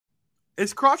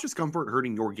Is crotch discomfort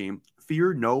hurting your game?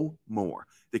 Fear no more.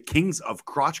 The kings of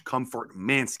crotch comfort,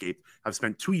 Manscaped, have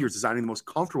spent 2 years designing the most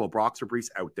comfortable boxer briefs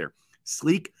out there.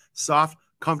 Sleek, soft,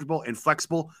 comfortable, and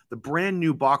flexible, the brand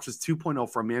new Boxers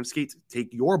 2.0 from Manscaped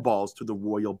take your balls to the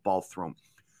royal ball throne.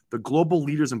 The global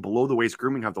leaders in below-the-waist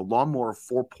grooming have the Lawnmower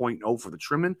 4.0 for the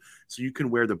trimming, so you can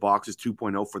wear the Boxers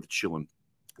 2.0 for the chilling.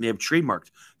 They have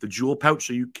trademarked the jewel pouch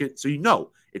so you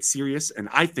know it's serious, and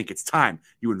I think it's time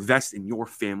you invest in your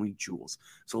family jewels.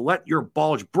 So let your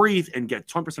bulge breathe and get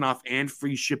 20% off and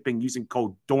free shipping using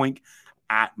code DOINK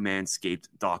at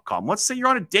manscaped.com. Let's say you're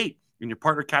on a date and your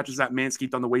partner catches that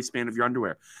Manscaped on the waistband of your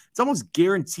underwear. It's almost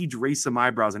guaranteed to raise some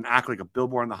eyebrows and act like a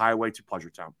billboard on the highway to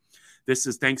Pleasure Town. This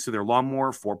is thanks to their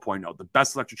Lawnmower 4.0, the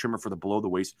best electric trimmer for the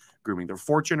below-the-waist grooming. Their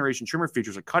fourth-generation trimmer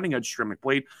features a cutting-edge ceramic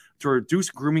blade to reduce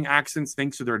grooming accidents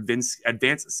thanks to their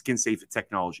advanced skin-safe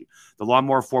technology. The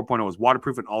Lawnmower 4.0 is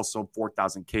waterproof and also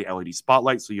 4000K LED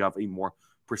spotlight, so you have a more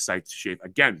precise shave.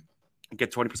 Again,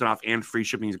 get 20% off and free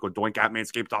shipping using code DOINK at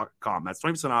manscaped.com. That's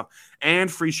 20% off and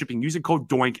free shipping using code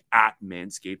DOINK at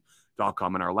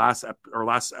manscaped.com. And our last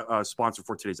sponsor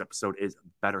for today's episode is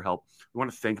BetterHelp. We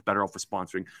want to thank BetterHelp for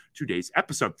sponsoring today's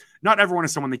episode. Not everyone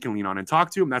is someone they can lean on and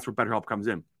talk to, and that's where BetterHelp comes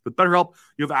in. With BetterHelp,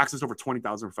 you have access to over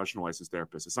 20,000 professional licensed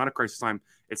therapists. It's not a crisis time.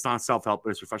 It's not self-help,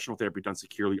 but it's professional therapy done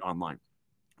securely online.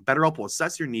 BetterHelp will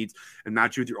assess your needs and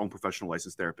match you with your own professional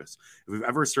licensed therapist. If you've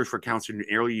ever searched for a counselor in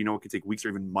your area, you know it can take weeks or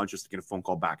even months just to get a phone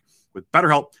call back. With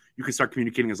BetterHelp, you can start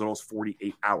communicating as little as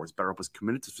 48 hours. BetterHelp is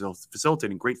committed to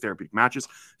facilitating great therapeutic matches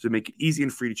to make it easy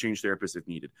and free to change therapists if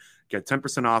needed. Get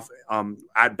 10% off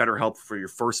at BetterHelp for your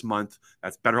first month.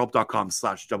 That's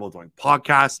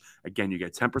BetterHelp.com/DoubleDoingPodcast. Again, you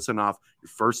get 10% off your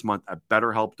first month at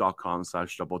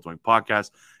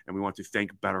BetterHelp.com/DoubleDoingPodcast. And we want to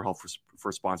thank BetterHelp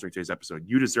for sponsoring today's episode.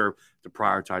 You deserve to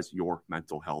prioritize your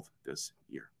mental health this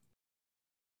year.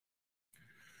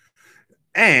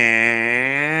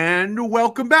 And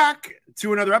welcome back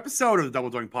to another episode of the Double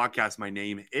Doing Podcast. My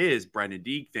name is Brendan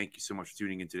Deeg. Thank you so much for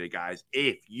tuning in today, guys.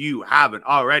 If you haven't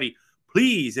already,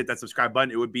 please hit that subscribe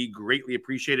button. It would be greatly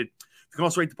appreciated. You can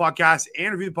also rate the podcast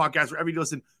and review the podcast wherever you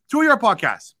listen to your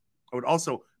podcasts. It would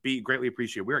also be greatly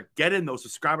appreciated. We're getting those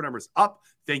subscriber numbers up.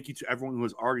 Thank you to everyone who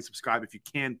has already subscribed. If you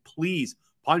can, please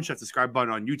punch that subscribe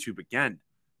button on YouTube again.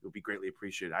 It will be greatly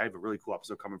appreciated. I have a really cool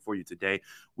episode coming for you today.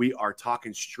 We are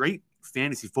talking straight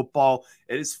fantasy football.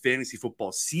 It is fantasy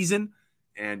football season.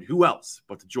 And who else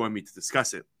but to join me to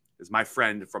discuss it is my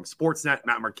friend from Sportsnet,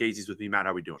 Matt Marchese, is with me. Matt,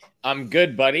 how are we doing? I'm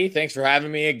good, buddy. Thanks for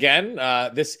having me again. I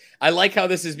like how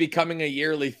this is becoming a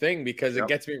yearly thing because it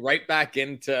gets me right back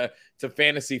into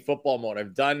fantasy football mode.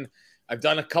 I've done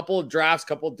a couple of drafts,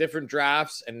 couple of different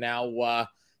drafts, and now we're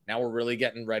really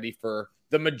getting ready for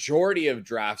the majority of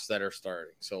drafts that are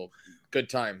starting. So good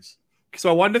times. So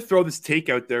I wanted to throw this take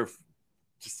out there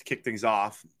just to kick things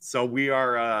off. So we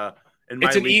are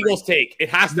it's an Eagles take. It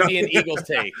has to be an Eagles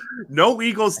take. No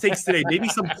Eagles takes today. Maybe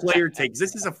some player takes.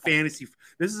 This is a fantasy.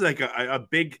 This is like a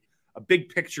big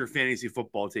picture fantasy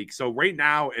football take. So right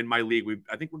now in my league,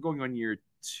 I think we're going on year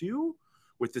 2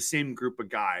 with the same group of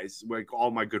guys. Like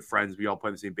all my good friends, we all play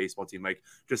on the same baseball team. Like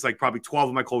just like probably 12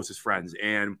 of my closest friends,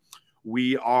 and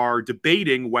we are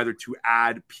debating whether to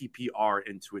add PPR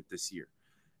into it this year.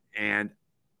 And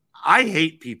I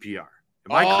hate PPR.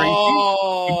 Am I crazy?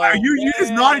 Are you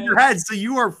just nodding your head? So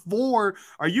you are for?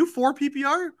 Are you for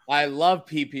PPR? I love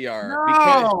PPR.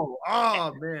 No.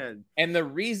 Oh man. And the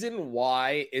reason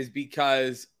why is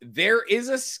because there is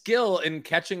a skill in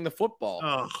catching the football.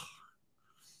 Ugh.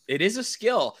 It is a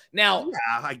skill. Now,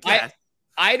 yeah, I guess.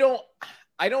 I don't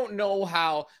know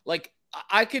how. Like,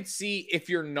 I could see if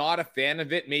you're not a fan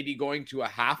of it, maybe going to a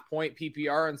half-point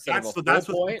PPR instead of a full point. That's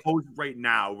what's proposed right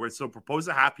now. We're so propose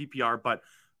a half PPR, but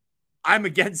I'm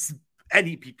against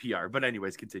any PPR. But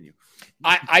anyways, continue.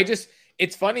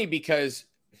 It's funny because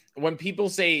when people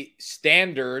say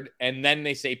standard and then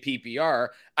they say PPR,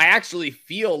 I actually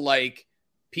feel like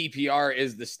PPR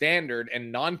is the standard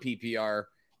and non-PPR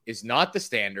is not the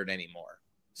standard anymore.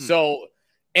 So,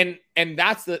 and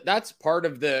that's part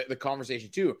of the conversation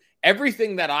too.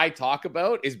 Everything that I talk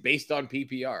about is based on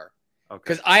PPR. Okay.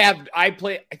 Because I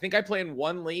think I play in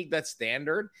one league that's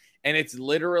standard, and it's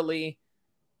literally,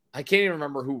 I can't even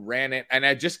remember who ran it, and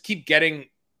I just keep getting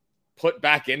put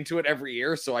back into it every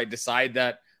year. So I decide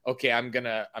that, okay, I'm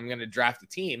gonna draft a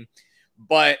team,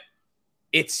 but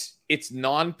it's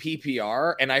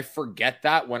non-PPR, and I forget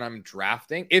that when I'm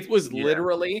drafting. It was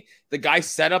literally the guy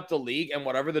set up the league, and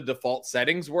whatever the default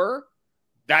settings were,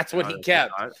 that's what he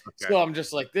kept. Okay. So I'm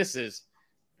just like, it's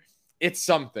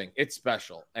something. It's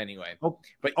special anyway. But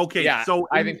okay, yeah, so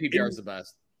I think PPR is the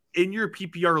best. in your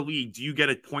PPR league, do you get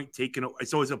a point taken?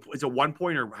 So is a 1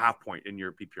 point or half point in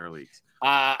your PPR leagues?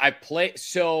 I play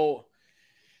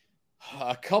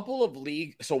a couple of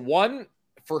leagues. So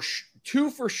two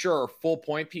for sure, full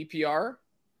point PPR.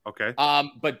 Okay.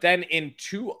 But then in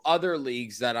 2 other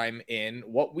leagues that I'm in,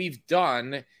 what we've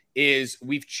done is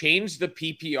we've changed the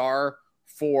PPR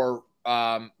for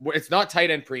it's not tight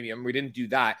end premium. We didn't do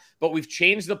that, but we've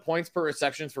changed the points per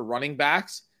receptions for running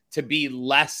backs to be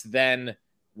less than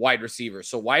wide receiver.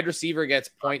 So wide receiver gets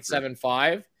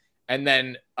 0.75 and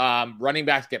then running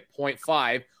backs get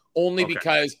 0.5 only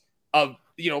because of,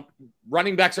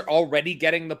 running backs are already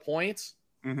getting the points.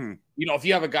 Mm-hmm. If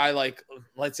you have a guy like,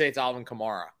 let's say it's Alvin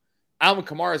Kamara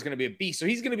is going to be a beast. So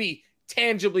he's going to be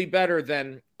tangibly better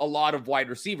than a lot of wide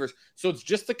receivers. So it's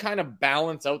just to kind of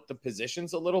balance out the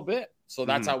positions a little bit. So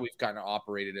that's how we've kind of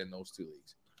operated in those 2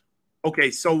 leagues.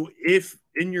 Okay, so if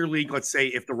in your league, let's say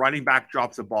if the running back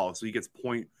drops a ball, so he gets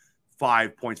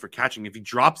 0.5 points for catching. If he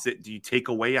drops it, do you take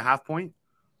away a half point?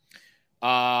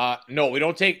 No, we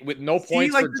don't take with no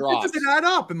points for drops. It doesn't add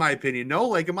up, in my opinion. No,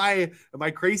 like, am I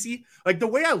crazy? Like, the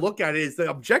way I look at it is the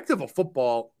objective of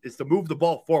football is to move the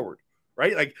ball forward,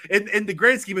 right? Like, in the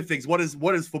grand scheme of things, what is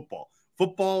football?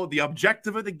 Football, the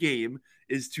objective of the game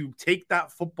is to take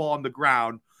that football on the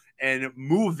ground and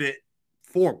move it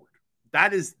forward.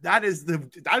 That is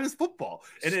football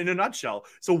in a nutshell.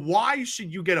 So why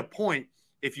should you get a point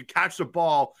if you catch the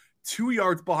ball 2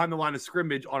 yards behind the line of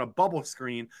scrimmage on a bubble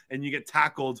screen and you get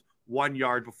tackled 1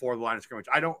 yard before the line of scrimmage?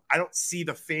 I don't see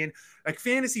the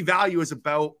fantasy value is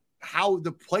about how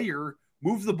the player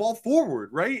moves the ball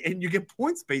forward, right? And you get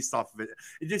points based off of it.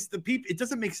 It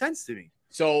doesn't make sense to me.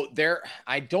 So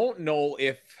I don't know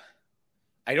if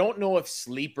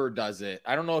Sleeper does it.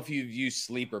 I don't know if you've used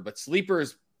Sleeper, but Sleeper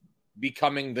is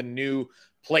becoming the new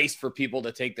place for people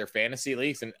to take their fantasy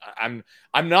leagues. And I'm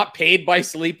not paid by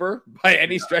Sleeper by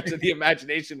any stretch of the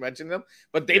imagination mentioning them,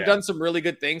 but they've done some really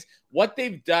good things. What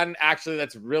they've done actually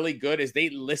that's really good is they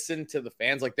listen to the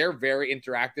fans. Like, they're very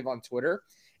interactive on Twitter.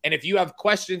 And if you have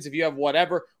questions, if you have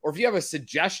whatever, or if you have a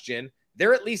suggestion,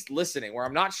 they're at least listening, where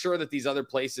I'm not sure that these other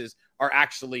places are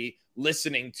actually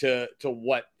listening to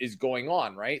what is going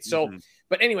on. Right. So,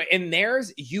 but anyway, in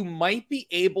theirs, you might be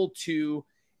able to,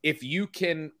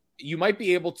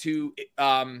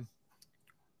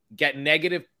 get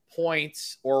negative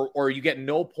points or you get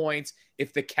no points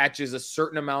if the catch is a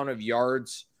certain amount of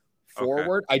yards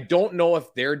forward. I don't know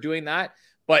if they're doing that,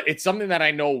 but it's something that I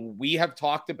know we have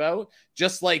talked about.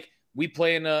 Just like we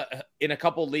play in a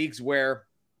couple leagues where,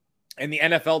 and the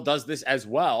NFL does this as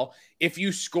well. If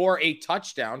you score a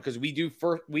touchdown, because we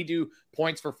do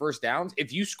points for first downs.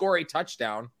 If you score a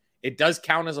touchdown, it does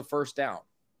count as a first down.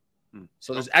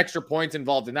 So there's extra points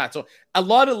involved in that. So a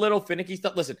lot of little finicky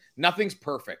stuff. Listen, nothing's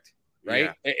perfect,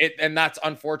 right? Yeah. And that's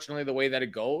unfortunately the way that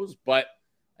it goes. But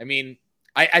I mean,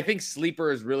 I think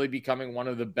Sleeper is really becoming one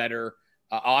of the better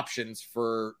options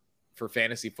for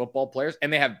fantasy football players.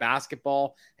 And they have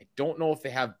basketball. I don't know if they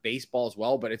have baseball as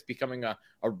well, but it's becoming a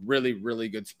really, really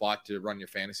good spot to run your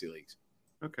fantasy leagues.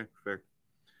 Okay, fair.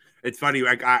 It's funny.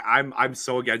 Like, I'm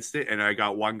so against it. And I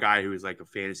got one guy who is like a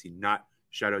fantasy nut.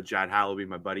 Shout out Jad Hallaby,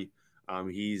 my buddy.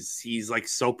 He's like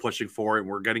so pushing for it. And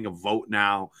we're getting a vote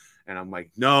now. And I'm like,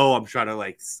 no, I'm trying to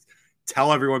like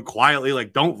tell everyone quietly,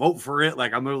 like, don't vote for it.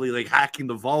 Like, I'm literally like hacking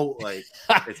the vote. Like,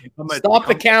 Stop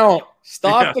the count.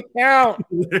 Stop the count.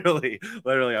 Literally,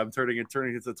 I'm turning it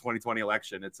into the 2020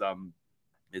 election. It's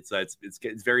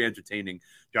very entertaining. To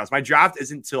be honest, my draft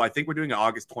isn't till I think we're doing it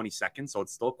August 22nd, so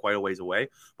it's still quite a ways away.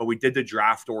 But we did the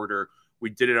draft order. We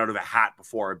did it out of a hat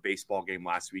before our baseball game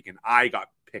last week, and I got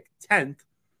picked 10th.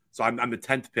 So I'm the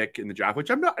 10th pick in the draft,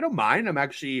 which I don't mind. I'm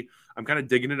kind of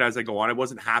digging it as I go on. I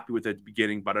wasn't happy with it at the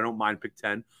beginning, but I don't mind pick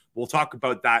 10. We'll talk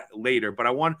about that later.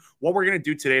 But what we're going to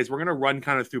do today is we're going to run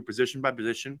kind of through position by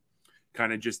position,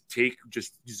 kind of just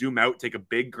zoom out, take a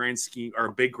big grand scheme or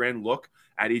a big grand look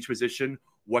at each position.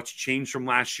 What's changed from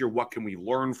last year? What can we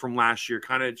learn from last year?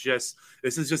 This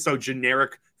is just a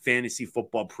generic fantasy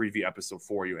football preview episode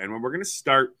for you. And when we're going to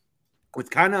start with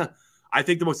I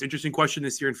think the most interesting question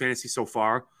this year in fantasy so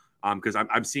far, because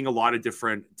I'm seeing a lot of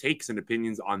different takes and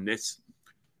opinions on this.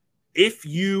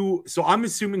 So I'm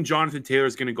assuming Jonathan Taylor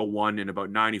is going to go 1 in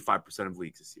about 95% of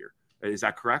leagues this year. Is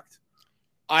that correct?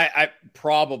 I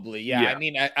probably, yeah. I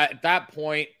mean, at that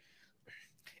point,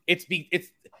 it's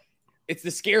the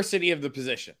scarcity of the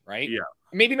position, right? Yeah.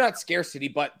 Maybe not scarcity,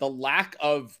 but the lack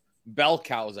of bell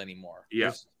cows anymore.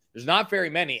 Yeah. There's not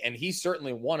very many, and he's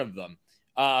certainly one of them.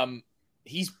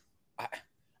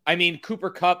 Cooper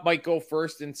Kupp might go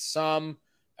first in some.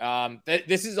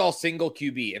 This is all single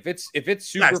QB. If it's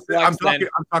super flex, I'm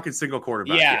talking single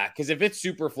quarterback. Yeah, because if it's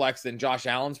super flex, then Josh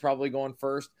Allen's probably going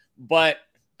first. But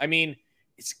I mean,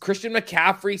 it's Christian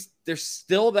McCaffrey. There's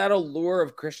still that allure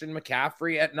of Christian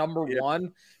McCaffrey at number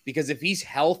one, because if he's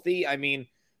healthy, I mean,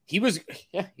 he was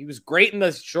great in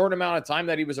the short amount of time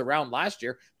that he was around last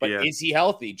year. But is he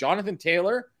healthy? Jonathan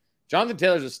Taylor's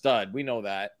a stud. We know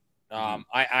that.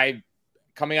 I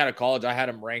coming out of college, I had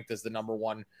him ranked as the number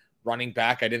one running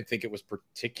back. I didn't think it was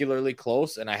particularly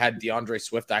close, and I had DeAndre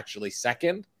Swift actually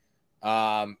second.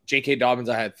 J.K. Dobbins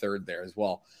I had third there as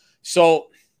well. So,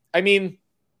 I mean,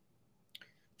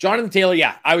 Jonathan Taylor,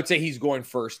 I would say he's going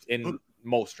first in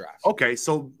most drafts. Okay,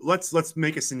 so let's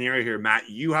make a scenario here, Matt.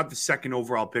 You have the second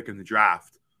overall pick in the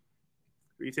draft.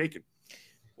 Who are you taking?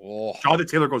 Jonathan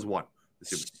Taylor goes one.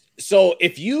 So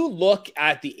if you look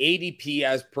at the ADP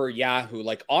as per Yahoo,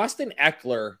 like Austin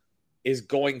Eckler is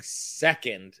going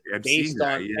second based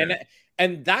on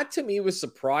and that to me was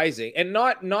surprising, and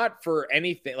not for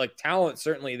anything like talent,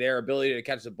 certainly there, ability to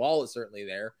catch the ball is certainly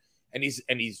there, and he's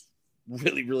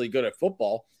really, really good at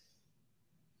football.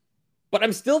 But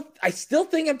I still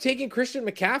think I'm taking Christian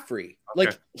McCaffrey. Okay.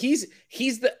 Like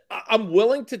I'm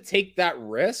willing to take that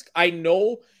risk. I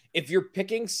know if you're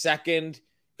picking second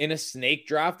in a snake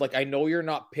draft, like I know you're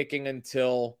not picking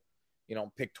until,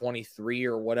 pick 23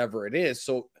 or whatever it is.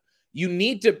 So you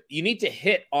need to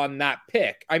hit on that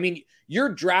pick. I mean, your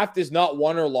draft is not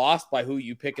won or lost by who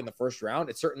you pick in the first round.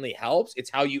 It certainly helps. It's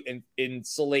how you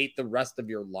insulate the rest of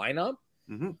your lineup.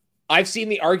 Mm-hmm. I've seen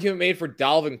the argument made for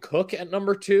Dalvin Cook at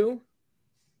number 2.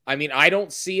 I mean, I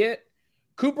don't see it.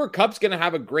 Cooper Kupp's going to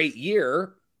have a great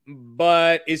year,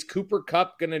 but is Cooper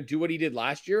Kupp going to do what he did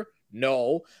last year?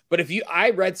 No. But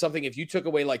I read something, if you took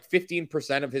away like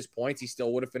 15% of his points, he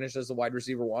still would have finished as the wide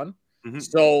receiver 1. Mm-hmm.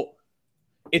 So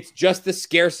it's just the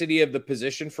scarcity of the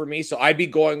position for me. So I'd be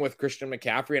going with Christian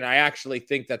McCaffrey, and I actually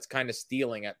think that's kind of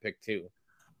stealing at pick 2.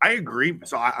 I agree.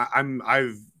 So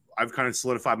I've kind of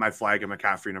solidified my flag at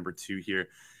McCaffrey number 2 here.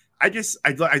 I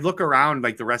look around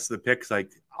like the rest of the picks, like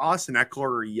Austin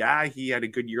Eckler. He had a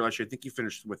good year last year. I think he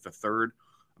finished with the third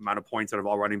amount of points out of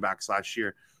all running backs last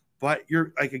year. But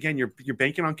you're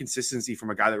banking on consistency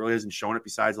from a guy that really hasn't shown it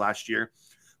besides last year.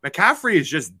 McCaffrey is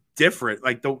just different.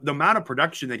 Like the amount of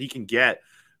production that he can get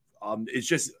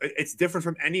it's different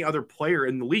from any other player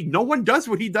in the league. No one does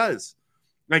what he does.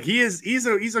 Like he's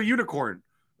a unicorn.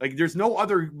 Like there's no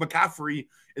other McCaffrey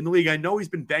in the league. I know he's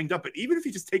been banged up, but even if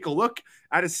you just take a look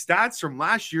at his stats from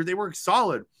last year, they were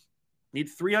solid. He had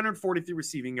 343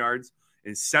 receiving yards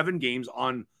in 7 games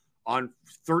on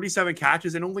 37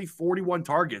 catches and only 41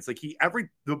 targets. Like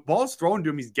the ball's thrown to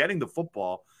him, he's getting the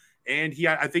football. And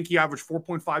I think he averaged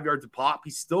 4.5 yards a pop.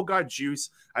 He's still got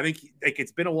juice. I think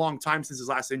it's been a long time since his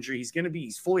last injury.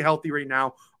 He's fully healthy right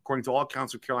now, according to all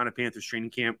accounts of Carolina Panthers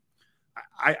training camp.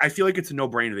 I feel like it's a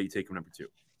no-brainer that you take him number 2.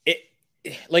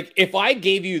 Like if I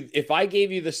gave you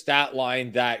the stat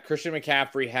line that Christian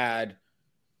McCaffrey had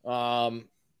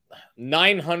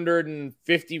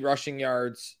 950 rushing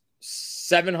yards,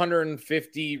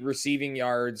 750 receiving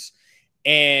yards,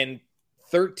 and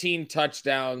 13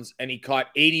 touchdowns, and he caught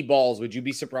 80 balls, would you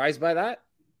be surprised by that?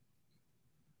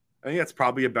 I think that's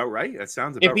probably about right. That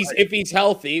sounds about right. If he's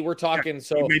healthy, we're talking. Yeah,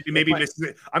 so maybe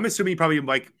I'm assuming probably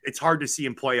like it's hard to see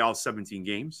him play all 17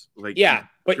 games. Like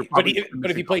but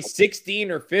if he plays 16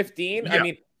 or 15, I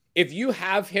mean, if you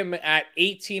have him at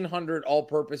 1,800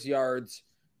 all-purpose yards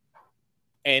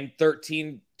and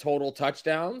 13 total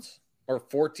touchdowns or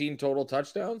 14 total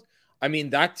touchdowns, I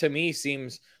mean, that to me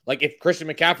seems like if Christian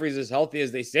McCaffrey is as healthy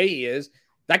as they say he is,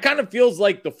 that kind of feels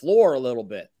like the floor a little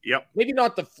bit. Yep. Maybe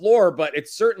not the floor, but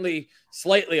it's certainly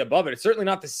slightly above it. It's certainly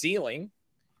not the ceiling.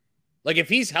 Like if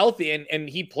he's healthy and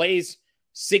he plays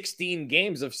 16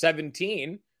 games of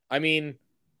 17, I mean,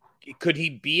 could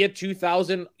he be a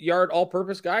 2,000-yard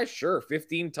all-purpose guy? Sure.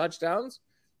 15 touchdowns.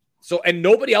 So, and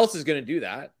nobody else is going to do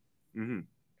that. Mm-hmm.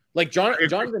 Like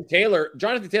Jonathan Taylor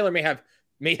may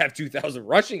have 2,000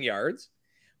 rushing yards,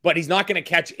 but he's not going to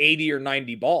catch 80 or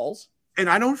 90 balls. And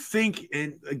I don't think,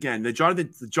 and again, the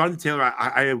Jonathan Taylor,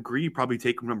 I agree, you probably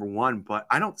take him number 1, but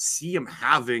I don't see him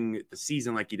having the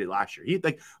season like he did last year.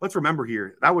 Let's remember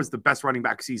here, that was the best running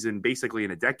back season basically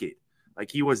in a decade. Like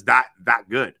he was that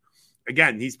good.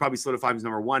 Again, he's probably solidified as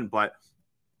number 1, but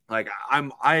like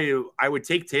I would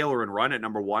take Taylor and run at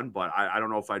number 1, but I don't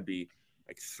know if I'd be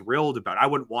like thrilled about it. I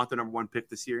wouldn't want the number 1 pick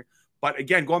this year. But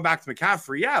again, going back to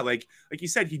McCaffrey, like you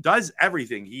said, he does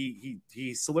everything.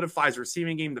 He solidifies the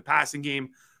receiving game, the passing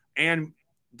game, and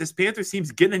this Panthers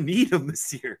team's gonna need him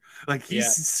this year. Like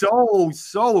he's Yeah.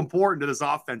 so important to this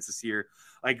offense this year.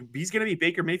 Like he's gonna be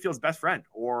Baker Mayfield's best friend,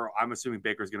 or I'm assuming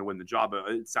Baker's gonna win the job.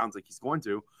 It sounds like he's going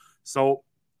to. So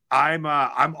I'm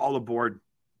all aboard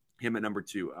him at number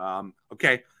 2.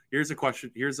 Okay, here's a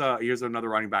question. Here's another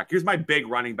running back. Here's my big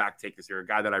running back take this year, a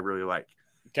guy that I really like.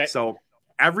 Okay. So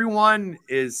everyone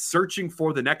is searching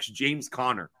for the next James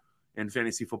Conner in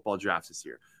fantasy football drafts this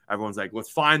year. Everyone's like,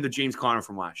 let's find the James Conner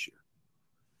from last year.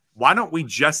 Why don't we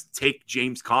just take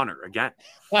James Conner again?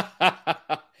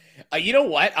 You know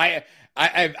what? I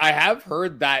have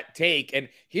heard that take. And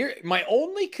here, my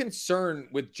only concern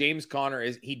with James Conner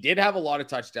is he did have a lot of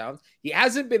touchdowns. He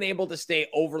hasn't been able to stay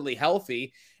overly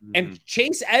healthy. Mm-hmm. And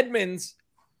Chase Edmonds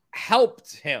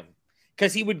helped him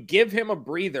because he would give him a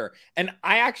breather. And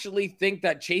I actually think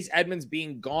that Chase Edmonds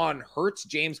being gone hurts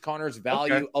James Conner's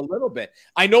value a little bit.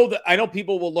 I know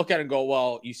people will look at it and go,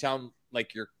 well, you sound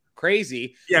like you're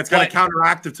crazy. Yeah, it's kind of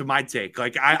counteractive to my take.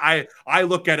 Like I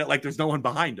look at it like there's no one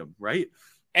behind him, right?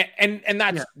 And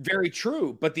that's very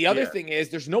true. But the other thing is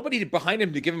there's nobody behind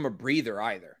him to give him a breather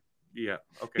either. Yeah.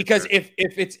 Okay. Because if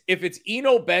it's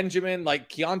Eno Benjamin, like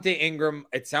Keontae Ingram,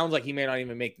 it sounds like he may not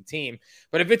even make the team.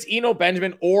 But if it's Eno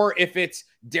Benjamin or if it's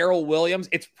Darrell Williams,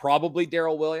 it's probably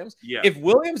Darrell Williams. Yeah. If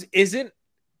Williams isn't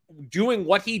doing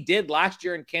what he did last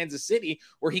year in Kansas City,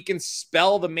 where he can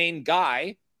spell the main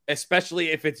guy, especially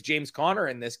if it's James Conner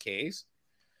in this case,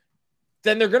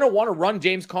 then they're going to want to run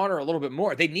James Conner a little bit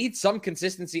more. They need some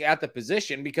consistency at the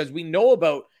position because we know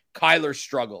about Kyler's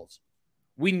struggles.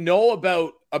 We know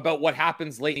about what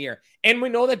happens late in the year. And we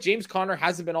know that James Conner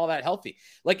hasn't been all that healthy.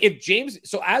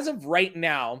 So as of right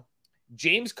now,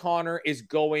 James Conner is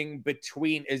going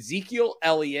between Ezekiel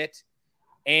Elliott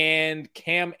and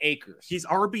Cam Akers. He's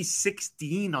RB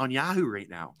 16 on Yahoo right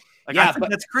now. Like, I think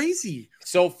that's crazy.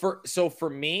 So for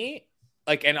me,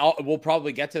 like, and we'll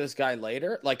probably get to this guy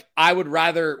later. Like, I would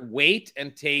rather wait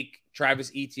and take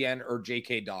Travis Etienne or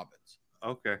J.K. Dobbins.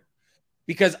 Okay.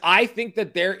 Because I think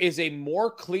that there is a more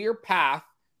clear path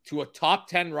to a top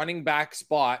 10 running back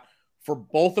spot for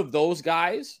both of those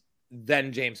guys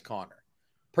than James Conner.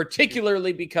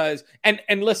 Particularly because, and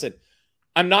listen,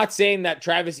 I'm not saying that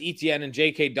Travis Etienne and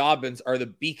J.K. Dobbins are the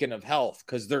beacon of health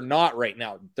because they're not right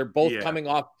now. They're both coming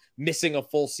off missing a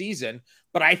full season.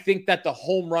 But I think that the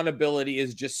home run ability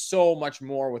is just so much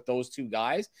more with those two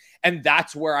guys. And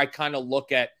that's where I kind of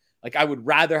look at, like, I would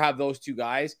rather have those two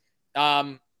guys.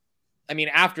 I mean,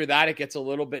 after that, it gets a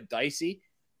little bit dicey.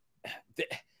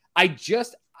 I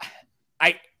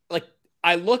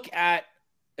look at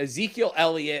Ezekiel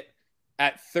Elliott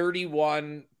at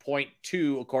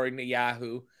 31.2, according to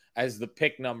Yahoo, as the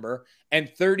pick number,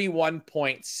 and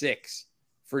 31.6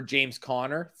 for James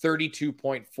Conner,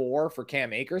 32.4 for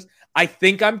Cam Akers. I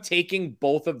think I'm taking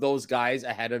both of those guys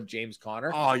ahead of James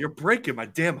Conner. Oh, you're breaking my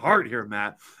damn heart here,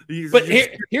 Matt. Here's the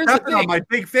thing. On my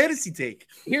big fantasy take.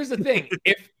 Here's the thing.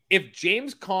 If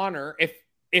James Conner,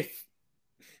 if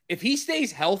he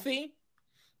stays healthy,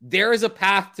 there is a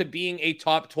path to being a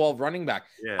top 12 running back.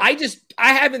 Yeah.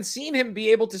 I haven't seen him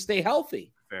be able to stay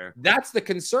healthy. Fair. That's the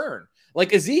concern.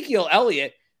 Like Ezekiel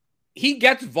Elliott, he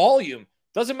gets volume.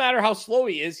 Doesn't matter how slow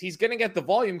he is, he's going to get the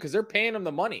volume because they're paying him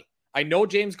the money. I know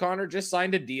James Conner just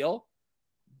signed a deal,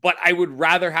 but I would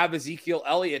rather have Ezekiel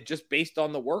Elliott just based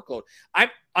on the workload.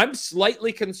 I'm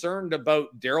slightly concerned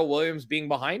about Darrell Williams being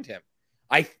behind him.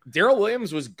 Darrell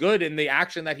Williams was good in the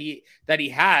action that he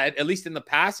had, at least in the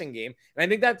passing game. And I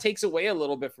think that takes away a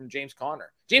little bit from James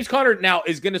Conner. James Conner now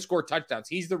is going to score touchdowns.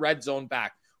 He's the red zone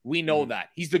back. We know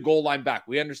that. He's the goal line back.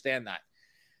 We understand that.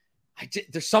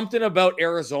 There's something about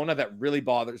Arizona that really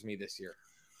bothers me this year.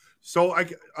 So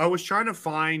I was trying to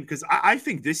find, because I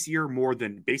think this year more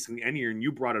than basically any year, and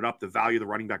you brought it up, the value of the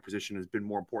running back position has been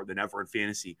more important than ever in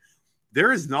fantasy.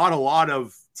 There is not a lot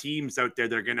of teams out there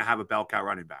that are going to have a bell cow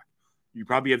running back. You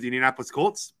probably have the Indianapolis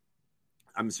Colts.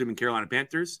 I'm assuming Carolina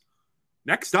Panthers.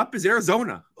 Next up is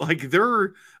Arizona. Like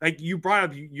you brought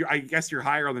up, I guess you're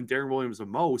higher on than Darren Williams than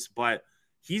most, but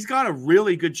he's got a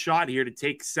really good shot here to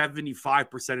take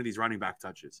 75% of these running back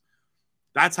touches.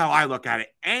 That's how I look at it.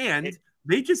 And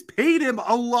they just paid him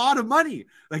a lot of money.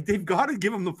 Like, they've got to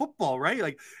give him the football, right?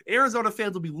 Like, Arizona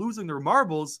fans will be losing their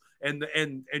marbles, and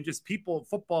just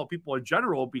football people in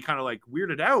general will be kind of like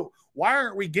weirded out. Why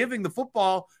aren't we giving the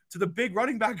football to the big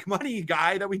running back money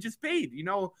guy that we just paid? You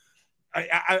know,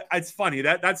 it's funny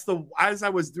as I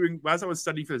was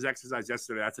studying for this exercise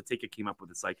yesterday, that's the take it came up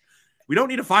with. It's like, we don't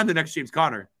need to find the next James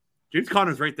Conner. James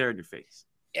Conner's right there in your face.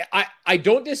 I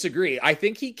don't disagree. I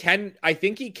think he can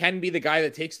be the guy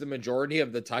that takes the majority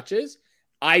of the touches.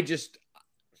 I just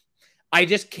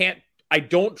can't. I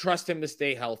don't trust him to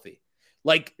stay healthy.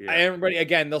 Like everybody,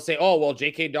 again, they'll say, oh, well,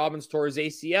 J.K. Dobbins tore his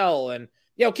ACL. And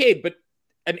yeah, okay, but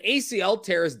an ACL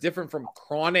tear is different from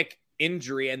chronic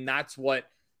injury. And that's what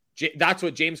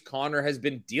James Conner has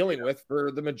been dealing with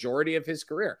for the majority of his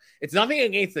career. It's nothing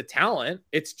against the talent.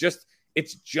 It's just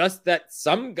that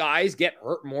some guys get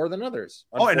hurt more than others.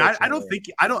 Oh, and I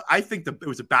think that it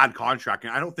was a bad contract,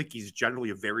 and I don't think he's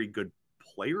generally a very good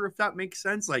player, if that makes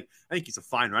sense. Like, I think he's a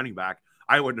fine running back.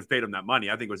 I wouldn't have paid him that money.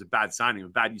 I think it was a bad signing, a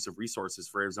bad use of resources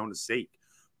for Arizona's sake.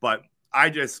 But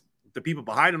the people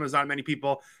behind him, there's not many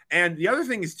people. And the other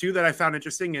thing is, too, that I found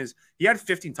interesting is he had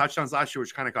 15 touchdowns last year,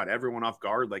 which kind of caught everyone off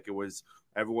guard. Like,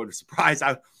 everyone was surprised.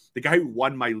 The guy who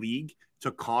won my league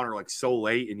took Connor like so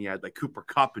late, and he had like Cooper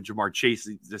Kupp and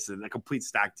Marchese, just a complete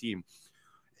stacked team.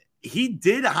 He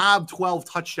did have 12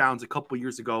 touchdowns a couple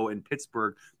years ago in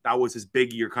Pittsburgh. That was his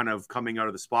big year, kind of coming out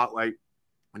of the spotlight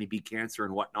when he beat cancer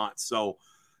and whatnot. So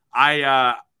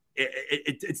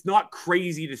it's not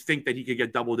crazy to think that he could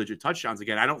get double-digit touchdowns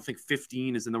again. I don't think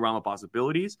 15 is in the realm of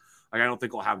possibilities. Like, I don't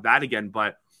think he'll have that again,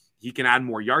 but he can add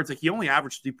more yards. Like, he only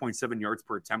averaged 3.7 yards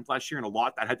per attempt last year, and a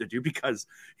lot that had to do because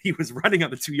he was running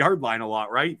on the 2-yard line a lot,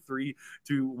 right? 3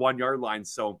 to 1 yard line.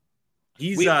 So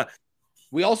he's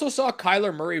we also saw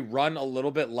Kyler Murray run a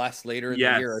little bit less later in the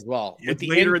year as well. With the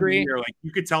later injury, in the year, like,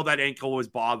 you could tell that ankle was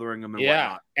bothering him and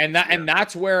whatnot. And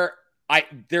that's where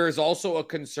there is also a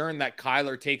concern that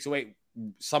Kyler takes away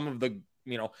some of the,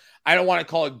 I don't want to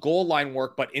call it goal line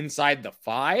work, but inside the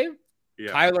 5,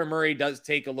 Kyler Murray does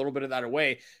take a little bit of that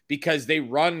away because they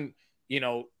run,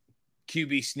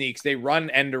 QB sneaks, they run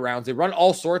end arounds, they run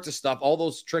all sorts of stuff, all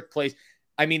those trick plays.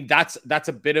 I mean, that's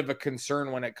a bit of a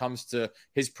concern when it comes to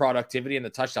his productivity and the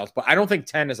touchdowns, but I don't think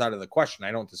 10 is out of the question.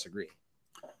 I don't disagree.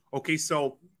 Okay,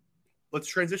 so let's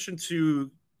transition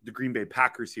to the Green Bay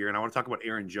Packers here, and I want to talk about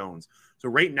Aaron Jones. So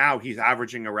right now he's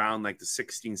averaging around like the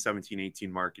 16, 17,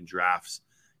 18 mark in drafts.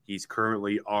 He's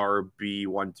currently RB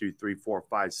 1, 2, 3, 4,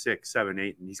 5, 6, 7,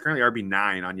 8, and he's currently RB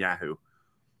 9 on Yahoo.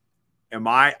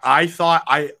 I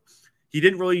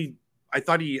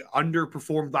thought he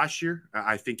underperformed last year.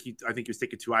 I think he was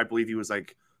taken too high. I believe he was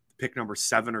like pick number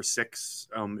 7 or 6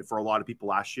 for a lot of people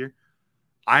last year.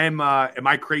 Am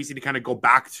I crazy to kind of go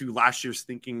back to last year's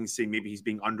thinking, saying maybe he's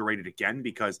being underrated again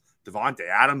because Davante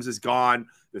Adams is gone.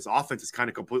 This offense is kind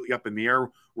of completely up in the air.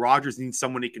 Rodgers needs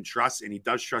someone he can trust, and he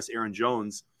does trust Aaron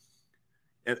Jones.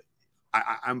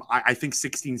 I think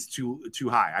 16 is too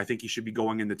high. I think he should be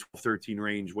going in the 12, 13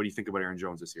 range. What do you think about Aaron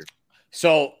Jones this year?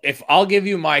 So if I'll give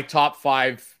you my top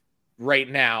 5 right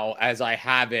now, as I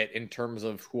have it in terms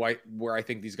of where I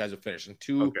think these guys will finish. And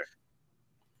 2. Okay.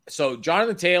 So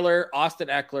Jonathan Taylor, Austin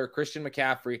Eckler, Christian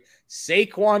McCaffrey,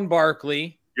 Saquon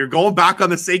Barkley. You're going back on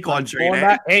the Saquon train.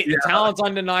 Hey, the talent's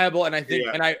undeniable, and I think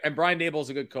and Brian Daboll is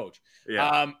a good coach.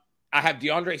 Yeah. I have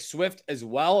DeAndre Swift as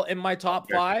well in my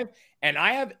top 5, and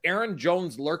I have Aaron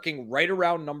Jones lurking right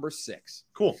around number 6.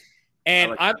 Cool.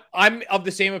 And I'm of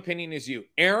the same opinion as you.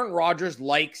 Aaron Rodgers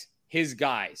likes his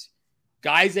guys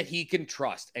that he can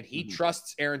trust, and he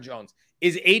trusts Aaron Jones.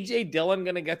 Is A.J. Dillon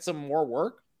going to get some more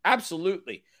work?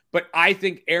 Absolutely. But I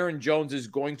think Aaron Jones is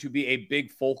going to be a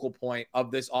big focal point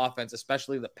of this offense,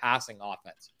 especially the passing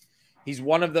offense. He's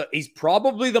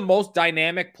probably the most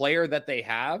dynamic player that they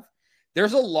have.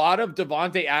 There's a lot of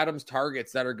Davante Adams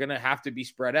targets that are going to have to be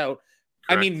spread out.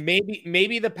 Correct. I mean,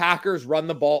 maybe the Packers run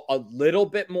the ball a little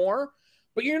bit more,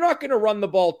 but you're not going to run the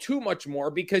ball too much more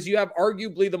because you have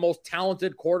arguably the most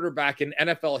talented quarterback in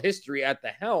NFL history at the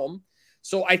helm.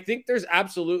 So I think there's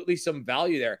absolutely some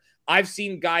value there. I've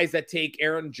seen guys that take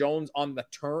Aaron Jones on the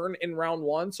turn in round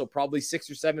 1, so probably 6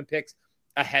 or 7 picks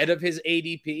ahead of his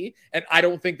ADP, and I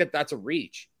don't think that that's a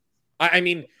reach. I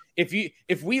mean,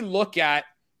 if we look at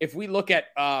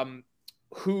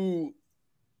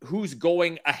who's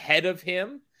going ahead of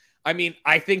him, I mean,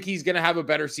 I think he's going to have a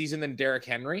better season than Derrick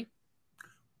Henry.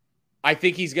 I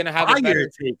think he's going to have a better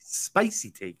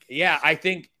spicy take. Yeah, I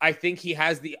think he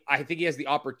has the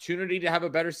opportunity to have a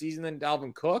better season than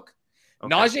Dalvin Cook.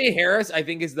 Okay. Najee Harris, I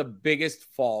think, is the biggest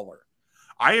faller.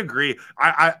 I agree.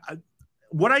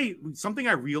 Something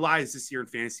I realized this year in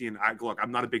fantasy, and look,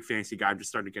 I'm not a big fantasy guy. I'm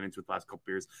just starting to get into it the last couple of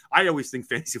years. I always think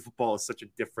fantasy football is such a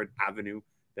different avenue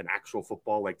than actual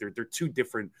football. Like they're two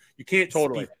different. You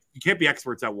can't be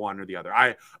experts at one or the other.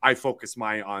 I focus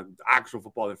on actual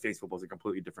football, and fantasy football is a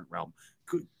completely different realm.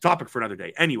 Topic for another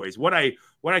day. Anyways, what I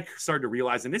started to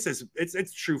realize, and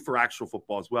it's true for actual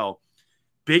football as well.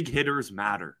 Big hitters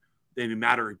matter. They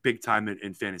matter big time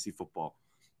in fantasy football.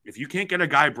 If you can't get a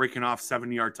guy breaking off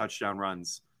 70-yard touchdown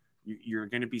runs, you're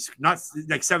going to be not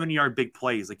like 70-yard big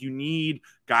plays. Like, you need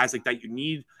guys like that. You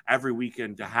need every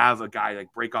weekend to have a guy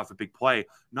like break off a big play.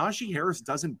 Najee Harris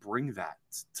doesn't bring that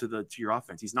to your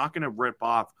offense. He's not going to rip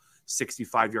off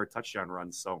 65-yard touchdown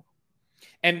runs. So,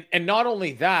 and not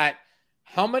only that,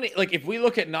 how many, like, if we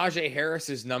look at Najee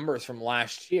Harris's numbers from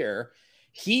last year,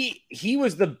 he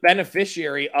was the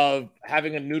beneficiary of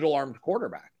having a noodle-armed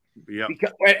quarterback. Yeah.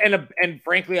 And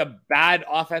frankly, a bad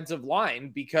offensive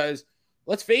line, because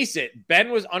let's face it,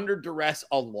 Ben was under duress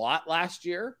a lot last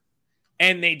year.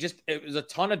 And it was a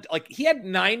ton of, like, he had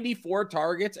 94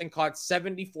 targets and caught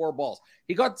 74 balls.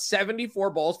 He got 74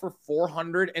 balls for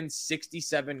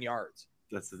 467 yards.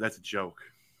 That's a joke.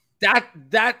 That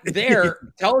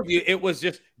there tells you it was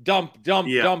just dump.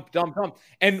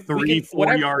 And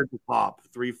 3-4 yards a pop.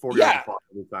 3-4 yards a pop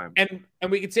every time.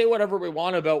 And we can say whatever we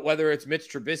want about whether it's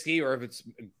Mitch Trubisky or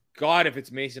if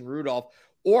it's Mason Rudolph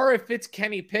or if it's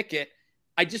Kenny Pickett.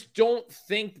 I just don't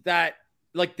think that,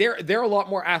 like, they're a lot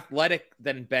more athletic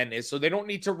than Ben is, so they don't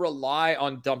need to rely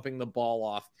on dumping the ball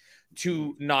off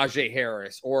to Najee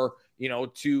Harris or,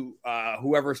 to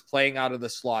whoever's playing out of the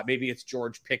slot. Maybe it's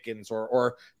George Pickens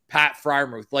or Pat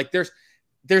Freiermuth. Like, there's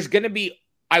going to be,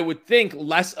 I would think,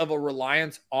 less of a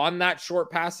reliance on that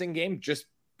short passing game just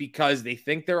because they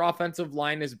think their offensive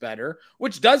line is better,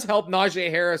 which does help Najee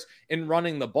Harris in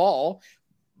running the ball.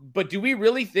 But do we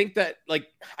really think that, like,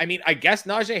 I mean, I guess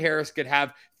Najee Harris could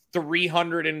have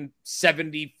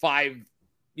 375,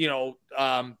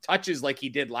 touches like he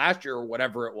did last year or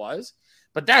whatever it was,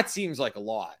 but that seems like a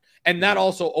lot. And that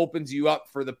also opens you up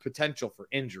for the potential for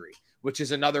injury, which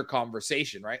is another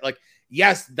conversation, right? Like,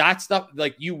 yes, that stuff,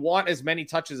 like, you want as many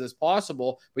touches as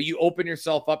possible, but you open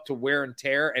yourself up to wear and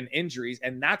tear and injuries.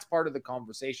 And that's part of the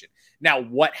conversation. Now,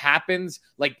 what happens?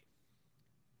 Like,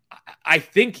 I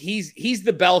think he's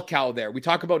the bell cow there. We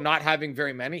talk about not having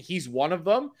very many. He's one of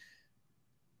them.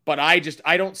 But I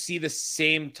don't see the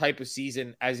same type of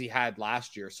season as he had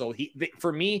last year. So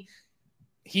for me,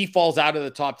 he falls out of the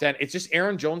top 10. It's just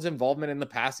Aaron Jones' involvement in the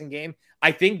passing game.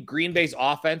 I think Green Bay's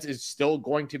offense is still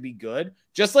going to be good,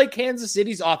 just like Kansas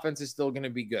City's offense is still going to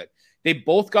be good. They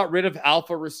both got rid of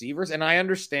alpha receivers, and I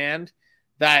understand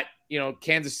that,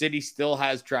 Kansas City still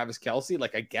has Travis Kelce.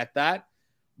 Like, I get that.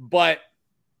 But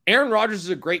Aaron Rodgers is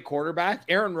a great quarterback.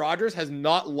 Aaron Rodgers has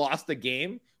not lost a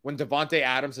game when Devontae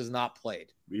Adams has not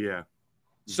played. Yeah.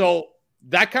 So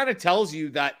that kind of tells you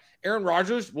that Aaron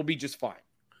Rodgers will be just fine.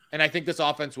 And I think this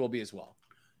offense will be as well.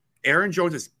 Aaron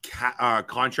Jones'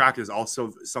 contract is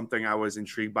also something I was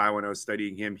intrigued by when I was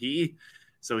studying him.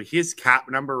 So his cap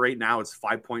number right now is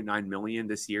 $5.9 million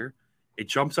this year. It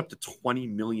jumps up to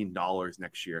 $20 million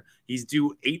next year. He's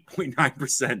due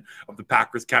 8.9% of the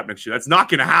Packers cap next year. That's not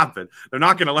going to happen. They're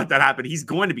not going to let that happen. He's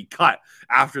going to be cut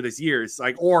after this year. It's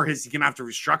like, or he's going to have to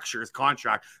restructure his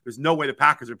contract. There's no way the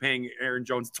Packers are paying Aaron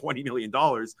Jones $20 million in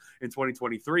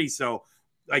 2023. So,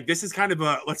 like, this is kind of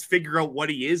a let's figure out what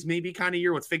he is maybe kind of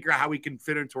year. Let's figure out how he can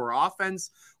fit into our offense.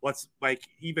 Let's, like,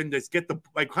 even just get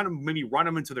kind of maybe run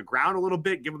him into the ground a little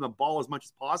bit, give him the ball as much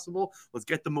as possible. Let's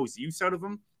get the most use out of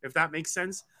him, if that makes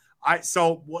sense.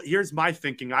 Here's my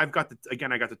thinking. I got the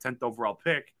 10th overall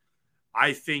pick.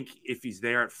 I think if he's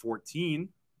there at 14,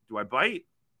 do I bite?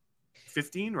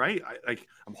 15, right?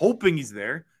 I'm hoping he's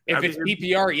there. If it's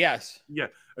PPR, yes. Yeah.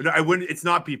 I wouldn't. It's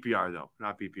not PPR, though.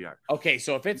 Not PPR. Okay,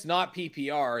 so if it's not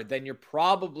PPR, then you're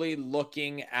probably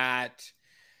looking at,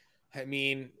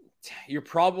 you're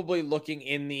probably looking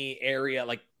in the area,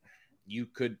 like, you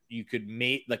could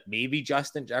maybe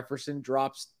Justin Jefferson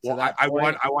drops to that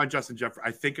point. I want Justin Jefferson.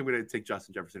 I think I'm going to take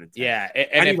Justin Jefferson at 10. Yeah.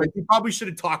 Anyway, you probably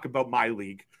shouldn't talk about my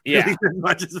league. Yeah. As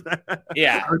much as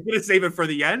yeah. I was going to save it for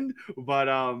the end,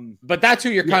 but that's who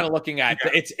you're kind of looking at.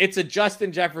 Yeah. It's a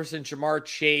Justin Jefferson, Jamar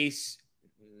Chase,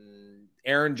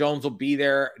 Aaron Jones will be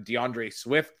there. DeAndre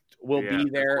Swift will be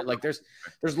there. Like, there's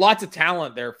lots of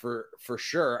talent there for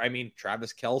sure. I mean,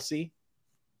 Travis Kelce,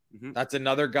 that's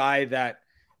another guy that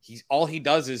all he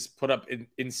does is put up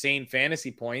insane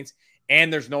fantasy points,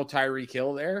 and there's no Tyreek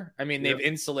Hill there. I mean, they've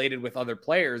insulated with other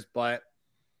players, but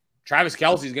Travis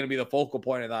Kelce is going to be the focal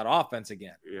point of that offense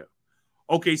again. Yeah.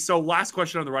 Okay, so last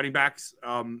question on the running backs.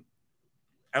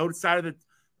 Outside of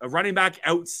a running back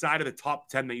outside of the top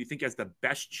 10 that you think has the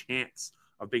best chance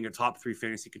of being a top 3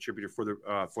 fantasy contributor for the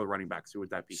running backs, who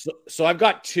would that be? So I've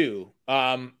got 2,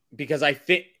 because I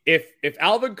think if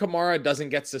Alvin Kamara doesn't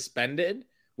get suspended,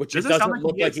 which it doesn't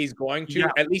look like he's going to,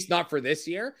 at least not for this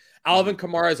year, Alvin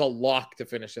Kamara is a lock to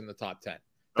finish in the top 10.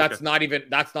 That's not even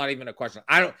a question.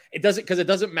 It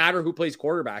doesn't matter who plays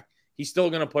quarterback. He's still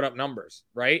going to put up numbers,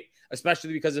 right?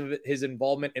 Especially because of his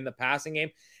involvement in the passing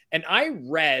game. And I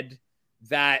read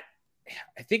that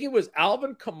I think it was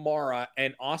Alvin Kamara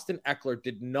and Austin Eckler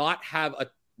did not have a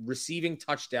receiving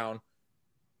touchdown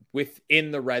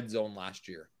within the red zone last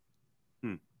year.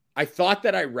 I thought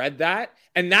that I read that,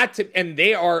 and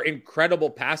they are incredible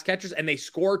pass catchers, and they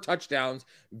score touchdowns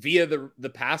via the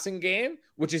passing game,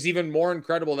 which is even more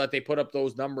incredible that they put up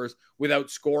those numbers without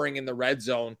scoring in the red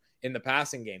zone in the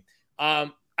passing game.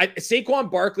 Saquon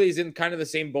Barkley is in kind of the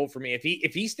same boat for me.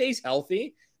 If he stays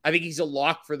healthy, I think he's a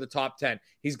lock for the top 10.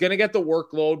 He's going to get the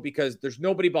workload because there's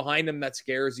nobody behind him that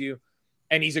scares you,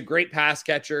 and he's a great pass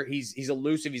catcher. He's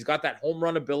elusive. He's got that home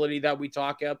run ability that we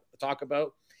talk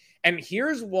about. And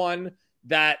here's one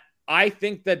that I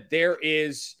think that there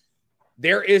is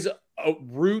a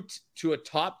route to a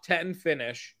top 10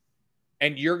 finish,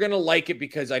 and you're going to like it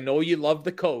because I know you love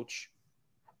the coach,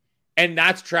 and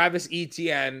that's Travis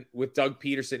Etienne with Doug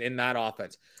Peterson in that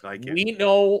offense. We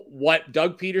know what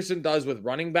Doug Peterson does with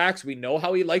running backs. We know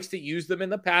how he likes to use them in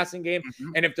the passing game.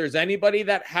 Mm-hmm. And if there's anybody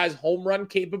that has home run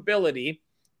capability,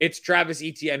 it's Travis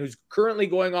Etienne, who's currently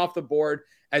going off the board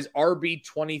as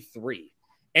RB23.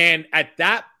 And at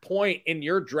that point in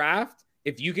your draft,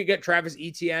 if you could get Travis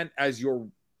Etienne as your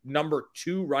number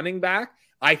 2 running back,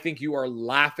 I think you are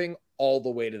laughing all the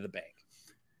way to the bank.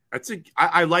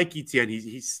 I like Etienne.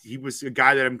 He was a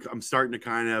guy that I'm starting to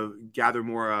kind of gather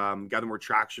more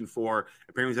traction for.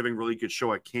 Apparently, he's having a really good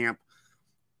show at camp.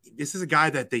 This is a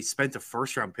guy that they spent a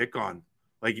first-round pick on.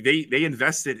 Like they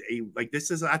invested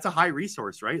that's a high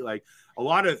resource, right? Like a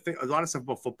lot of stuff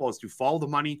about football is to follow the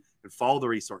money and follow the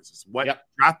resources. What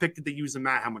draft pick did they use them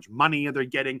at? How much money are they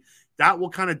getting? That will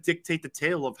kind of dictate the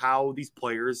tail of how these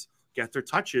players get their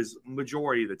touches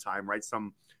majority of the time, right?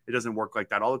 It doesn't work like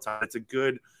that all the time. It's a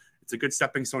good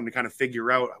stepping stone to kind of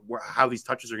figure out how these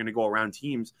touches are going to go around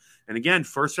teams. And again,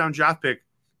 first round draft pick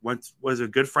was a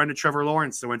good friend of Trevor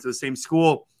Lawrence. They went to the same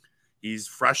school. He's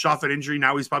fresh off an injury.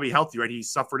 Now he's probably healthy, right? He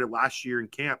suffered it last year in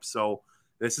camp. So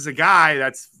this is a guy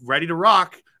that's ready to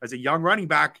rock as a young running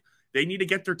back. They need to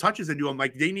get their touches into him.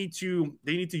 Like they need to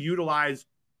utilize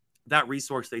that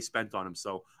resource they spent on him.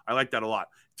 So I like that a lot.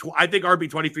 I think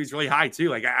RB23 is really high too.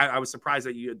 Like I was surprised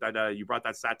that you brought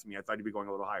that stat to me. I thought he'd be going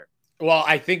a little higher. Well,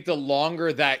 I think the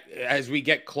longer that as we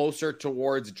get closer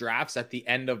towards drafts at the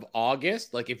end of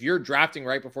August, like if you're drafting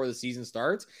right before the season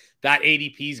starts, that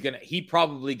ADP is he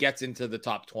probably gets into the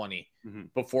top 20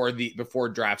 before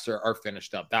drafts are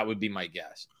finished up. That would be my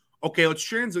guess. Okay, let's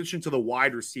transition to the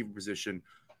wide receiver position.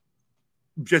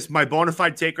 Just my bona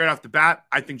fide take right off the bat.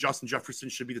 I think Justin Jefferson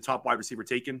should be the top wide receiver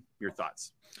taken. Your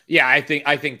thoughts? Yeah, I think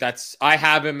I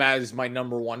have him as my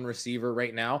number 1 receiver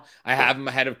right now. I have him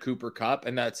ahead of Cooper Kupp,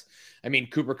 and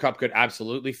Cooper Kupp could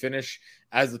absolutely finish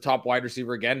as the top wide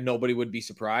receiver again. Nobody would be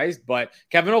surprised, but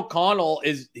Kevin O'Connell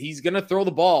he's going to throw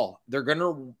the ball. They're going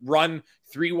to run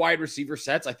 3 wide receiver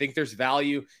sets. I think there's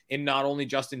value in not only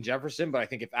Justin Jefferson, but I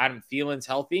think if Adam Thielen's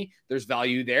healthy, there's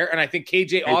value there. And I think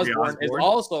KJ Osborne is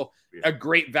also a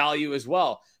great value as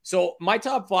well. So my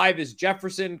top 5 is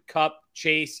Jefferson, Kupp,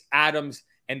 Chase, Adams,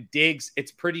 and Diggs.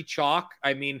 It's pretty chalk.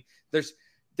 I mean,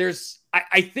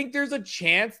 I think there's a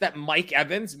chance that Mike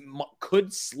Evans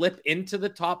could slip into the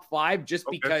top 5 just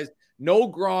because no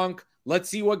Gronk. Let's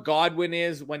see what Godwin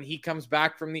is when he comes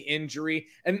back from the injury.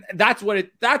 And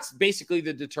that's basically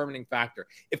the determining factor.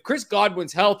 If Chris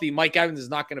Godwin's healthy, Mike Evans is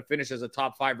not going to finish as a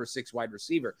top 5 or 6 wide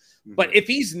receiver. Mm-hmm. But if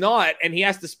he's not, and he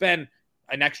has to spend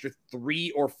an extra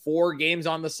 3 or 4 games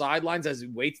on the sidelines as he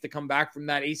waits to come back from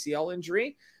that ACL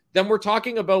injury, then we're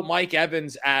talking about Mike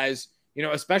Evans as,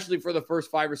 especially for the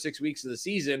first 5 or 6 weeks of the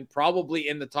season, probably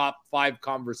in the top 5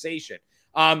 conversation.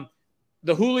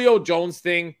 The Julio Jones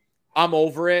thing, I'm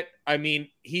over it. I mean,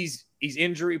 he's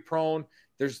injury prone.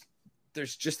 There's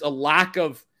just a lack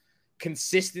of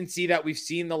consistency that we've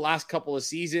seen the last couple of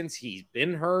seasons. He's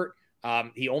been hurt.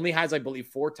 He only has, I believe,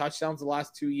 4 touchdowns the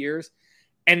last 2 years.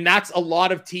 And that's a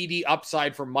lot of TD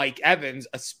upside for Mike Evans,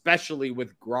 especially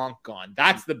with Gronk gone.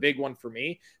 That's the big one for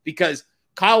me because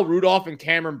Kyle Rudolph and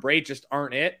Cameron Brate just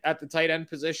aren't it at the tight end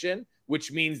position,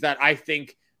 which means that I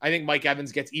think Mike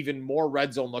Evans gets even more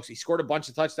red zone looks. He scored a bunch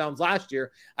of touchdowns last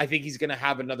year. I think he's going to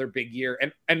have another big year.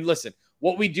 And listen,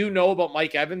 what we do know about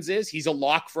Mike Evans is he's a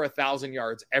lock for 1,000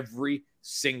 yards every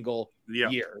single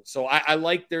year. So I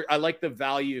like the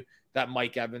value that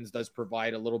Mike Evans does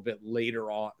provide a little bit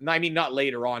later on. I mean, not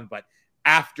later on, but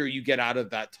after you get out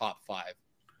of that top 5.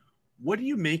 What do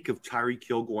you make of Tyreek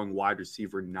Hill going wide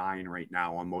receiver 9 right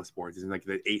now on most boards? It's in like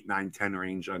the 8, 9, 10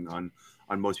 range on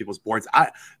most people's boards.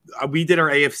 We did our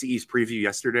AFC East preview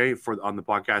yesterday on the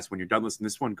podcast. When you're done listening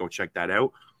to this one, go check that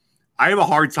out. I have a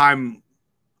hard time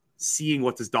seeing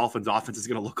what this Dolphins offense is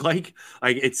going to look like.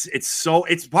 Like it's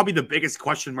probably the biggest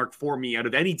question mark for me out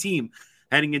of any team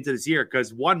heading into this year.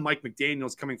 Because one, Mike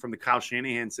McDaniel's coming from the Kyle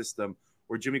Shanahan system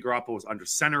where Jimmy Garoppolo was under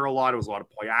center a lot. It was a lot of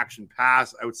play action,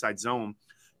 pass, outside zone.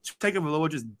 Tagovailoa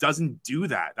just doesn't do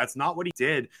that. That's not what he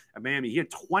did at Miami. He had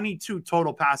 22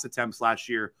 total pass attempts last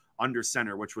year under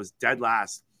center, which was dead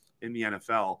last in the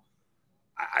NFL.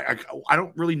 I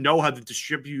don't really know how the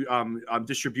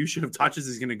distribution of touches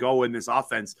is going to go in this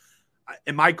offense.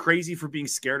 Am I crazy for being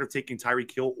scared of taking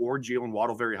Tyreek Hill or Jalen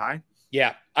Waddle very high?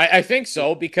 Yeah, I think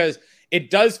so, because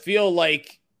it does feel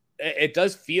like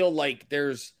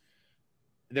there's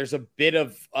a bit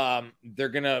of they're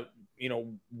gonna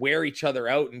wear each other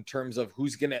out in terms of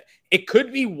who's gonna. It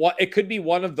could be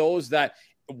one of those that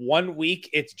 1 week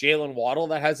it's Jalen Waddle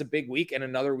that has a big week, and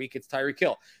another week it's Tyreek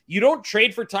Hill. You don't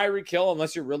trade for Tyreek Hill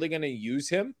unless you're really going to use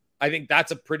him. I think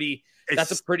that's a pretty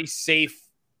safe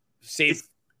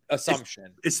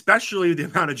assumption, especially the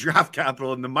amount of draft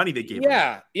capital and the money they gave.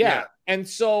 Yeah. And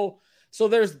so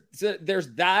there's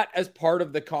that as part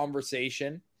of the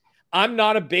conversation. I'm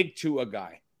not a big Tua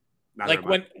guy. Like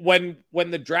when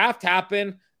the draft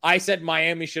happened, I said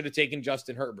Miami should have taken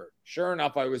Justin Herbert. Sure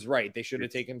enough, I was right. They should have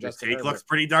taken Justin Herbert. Looks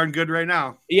pretty darn good right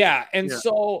now. Yeah,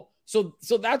 so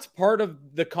that's part of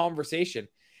the conversation.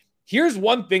 Here's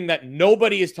one thing that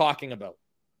nobody is talking about.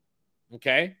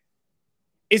 Okay?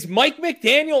 Is Mike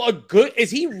McDaniel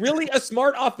is he really a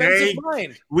smart offensive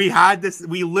mind? We had this.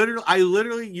 I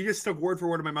literally, you just took word for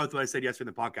word in my mouth what I said yesterday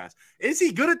in the podcast. Is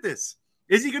he good at this?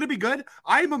 Is he going to be good?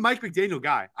 I am a Mike McDaniel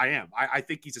guy. I am. I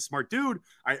think he's a smart dude.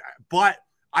 But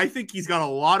I think he's got a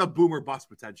lot of boomer bust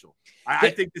potential. I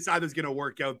think this either is going to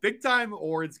work out big time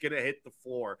or it's going to hit the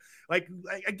floor. Like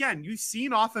again, you've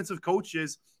seen offensive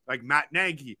coaches like Matt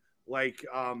Nagy, like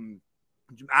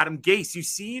Adam Gase. You've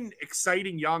seen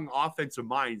exciting young offensive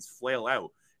minds flail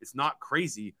out. It's not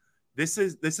crazy. This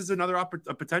is another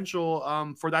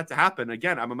potential for that to happen.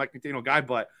 Again, I'm a Mike McDaniel guy,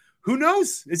 but who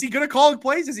knows? Is he good at calling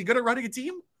plays? Is he good at running a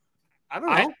team? I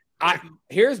don't know.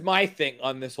 Here's my thing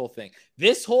on this whole thing.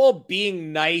 This whole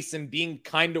being nice and being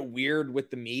kind of weird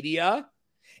with the media,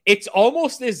 it's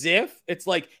almost as if it's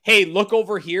like, hey, look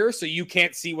over here so you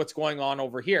can't see what's going on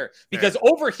over here. Because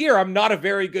over here, I'm not a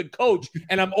very good coach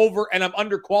and I'm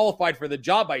underqualified for the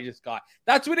job I just got.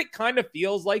 That's what it kind of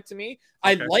feels like to me.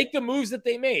 Okay. I like the moves that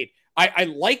they made. I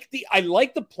like the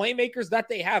playmakers that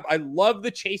they have. I love the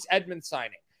Chase Edmonds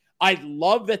signing. I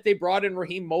love that they brought in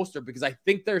Raheem Mostert because I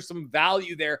think there's some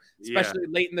value there, especially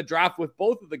late in the draft with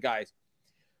both of the guys.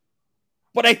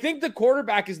 But I think the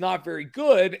quarterback is not very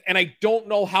good, and I don't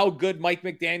know how good Mike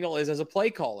McDaniel is as a play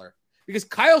caller because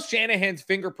Kyle Shanahan's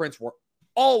fingerprints were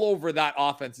all over that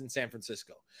offense in San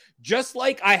Francisco. Just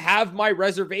like I have my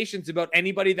reservations about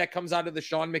anybody that comes out of the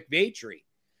Sean McVay tree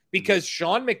because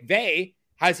Sean McVay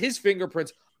has his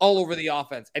fingerprints all over the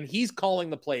offense, and he's calling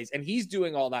the plays, and he's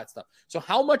doing all that stuff. So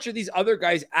how much are these other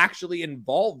guys actually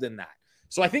involved in that?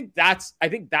 So I think that's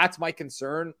my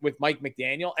concern with Mike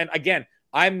McDaniel. And again,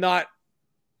 I'm not.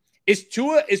 Is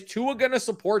Tua going to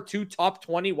support 2 top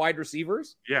 20 wide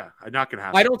receivers? Yeah, not going to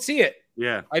happen. I don't see it.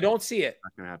 Yeah, I don't see it.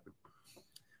 Not going to happen.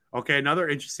 Okay, another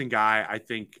interesting guy. I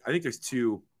think there's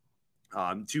two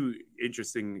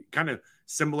interesting, kind of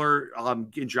similar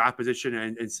in draft position,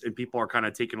 and people are kind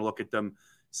of taking a look at them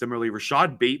similarly.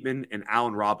 Rashad Bateman and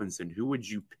Allen Robinson. Who would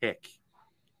you pick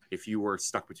if you were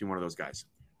stuck between one of those guys?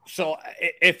 So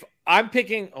if I'm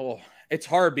picking, it's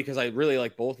hard because I really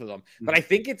like both of them, but I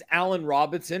think it's Allen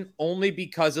Robinson only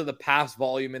because of the pass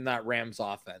volume in that Rams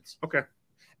offense. Okay.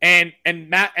 And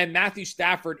Matthew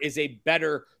Stafford is a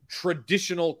better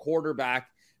traditional quarterback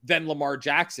than Lamar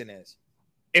Jackson is.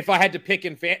 If I had to pick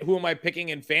who am I picking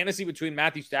in fantasy between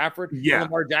Matthew Stafford and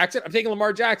Lamar Jackson? I'm taking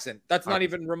Lamar Jackson. That's not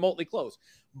even remotely close.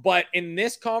 But in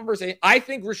this conversation, I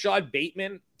think Rashad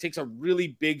Bateman takes a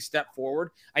really big step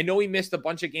forward. I know he missed a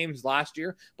bunch of games last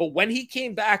year, but when he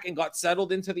came back and got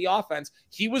settled into the offense,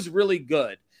 he was really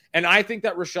good. And I think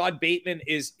that Rashad Bateman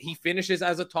he finishes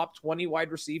as a top 20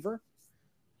 wide receiver.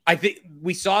 I think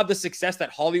we saw the success that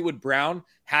Hollywood Brown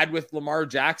had with Lamar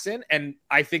Jackson, and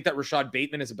I think that Rashad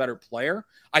Bateman is a better player.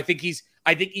 I think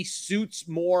he suits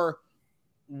more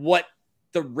what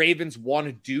the Ravens want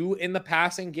to do in the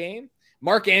passing game.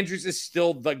 Mark Andrews is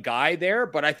still the guy there,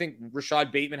 but I think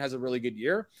Rashad Bateman has a really good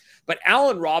year. But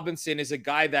Allen Robinson is a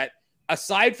guy that,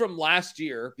 aside from last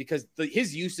year, because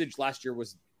his usage last year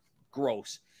was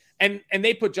gross, and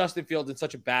they put Justin Fields in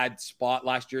such a bad spot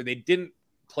last year. They didn't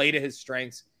play to his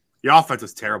strengths. The offense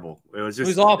was terrible. It was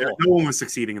awful. No one was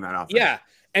succeeding in that offense. Yeah,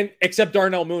 and except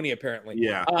Darnell Mooney, apparently.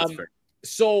 Yeah, that's fair.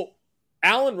 So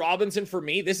Allen Robinson, for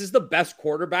me, this is the best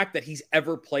quarterback that he's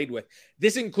ever played with.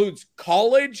 This includes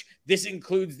college. This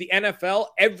includes the NFL,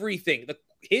 everything.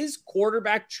 His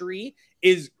quarterback tree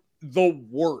is the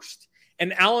worst.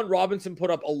 And Allen Robinson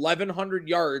put up 1,100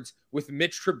 yards with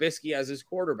Mitch Trubisky as his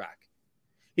quarterback.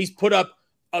 He put up,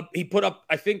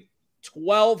 I think,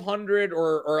 1,200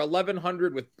 or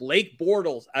 1,100 with Blake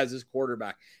Bortles as his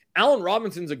quarterback. Allen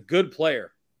Robinson's a good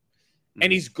player,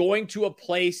 and he's going to a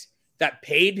place that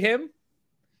paid him.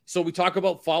 So we talk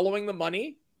about following the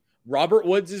money. Robert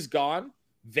Woods is gone.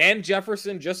 Van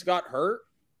Jefferson just got hurt.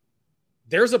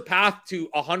 There's a path to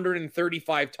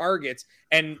 135 targets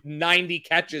and 90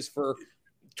 catches for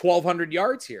 1,200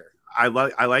 yards here. I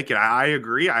like it. I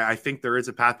agree. I think there is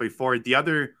a pathway forward. The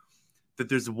other that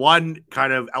there's one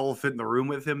kind of elephant in the room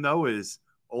with him though is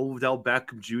Odell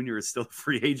Beckham Jr. is still a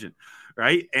free agent,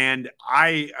 right? And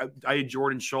I had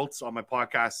Jordan Schultz on my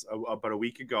podcast about a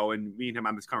week ago, and me and him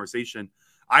had this conversation.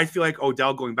 I feel like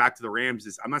Odell going back to the Rams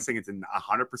is, I'm not saying it's a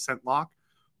 100% lock,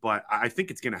 but I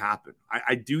think it's going to happen.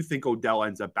 I do think Odell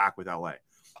ends up back with LA.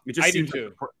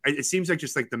 It seems like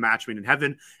just like the match made in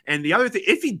heaven. And the other thing,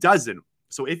 if he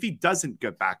doesn't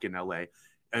get back in LA,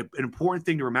 an important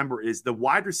thing to remember is the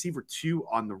wide receiver 2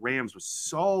 on the Rams was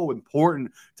so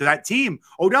important to that team.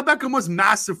 Odell Beckham was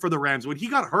massive for the Rams. When he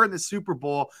got hurt in the Super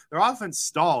Bowl, their offense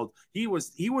stalled. He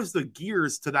was the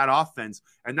gears to that offense.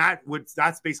 And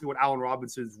that's basically what Allen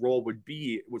Robinson's role would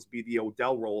be the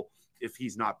Odell role if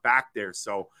he's not back there.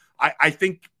 So I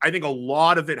think a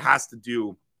lot of it has to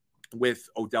do with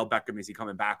Odell Beckham. Is he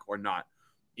coming back or not?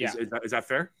 Yeah. Is that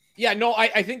fair? Yeah, no,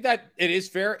 I think that it is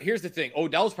fair. Here's the thing.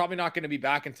 Odell's probably not going to be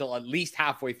back until at least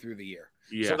halfway through the year.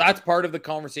 Yeah. So that's part of the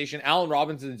conversation. Allen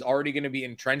Robinson is already going to be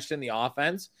entrenched in the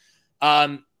offense.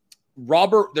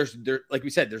 Robert, like we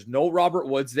said, there's no Robert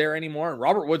Woods there anymore. And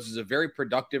Robert Woods is a very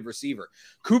productive receiver.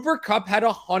 Cooper Kupp had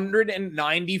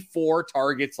 194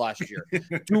 targets last year.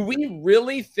 Do we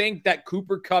really think that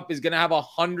Cooper Kupp is going to have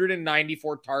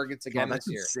 194 targets again this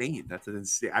year? That's insane. That's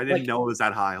insane. I didn't know it was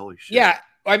that high. Holy shit. Yeah.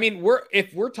 I mean,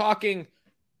 if we're talking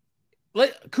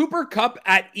Cooper Kupp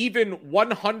at even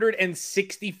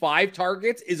 165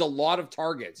 targets is a lot of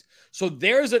targets. So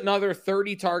there's another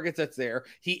 30 targets that's there.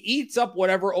 He eats up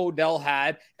whatever Odell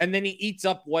had, and then he eats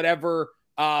up whatever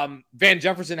Van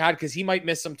Jefferson had because he might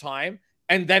miss some time,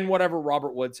 and then whatever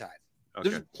Robert Woods had. Okay.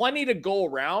 There's plenty to go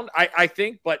around, I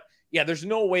think, but yeah, there's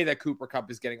no way that Cooper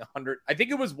Kupp is getting 100. I think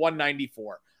it was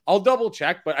 194. I'll double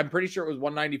check, but I'm pretty sure it was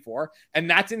 194, and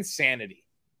that's insanity.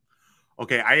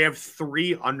 Okay, I have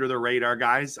 3 under the radar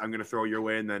guys. I'm going to throw your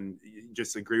way, and then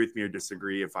just agree with me or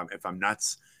disagree if I'm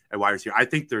nuts at wide receiver. I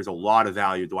think there's a lot of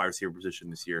value at the wide receiver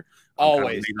position this year.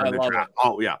 Always, I love it.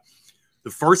 Oh yeah, the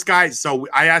first guy. So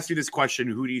I asked you this question: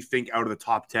 who do you think out of the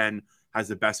top 10 has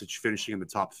the best at finishing in the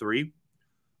top 3?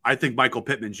 I think Michael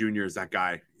Pittman Jr. is that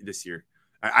guy this year.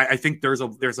 I think there's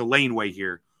a laneway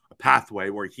here, a pathway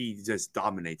where he just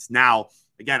dominates. Now,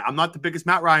 again, I'm not the biggest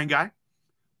Matt Ryan guy,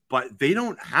 but they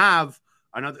don't have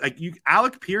another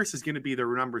Alec Pierce is going to be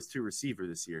their number 2 receiver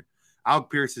this year. Alec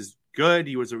Pierce is good.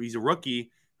 He's a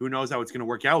rookie. Who knows how it's going to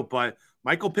work out? But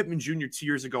Michael Pittman Jr. 2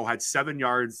 years ago had 7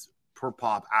 yards per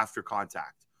pop after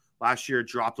contact. Last year it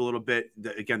dropped a little bit.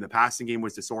 The passing game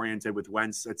was disoriented with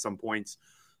Wentz at some points.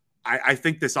 I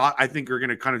think we're going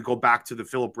to kind of go back to the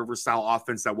Phillip Rivers style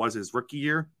offense that was his rookie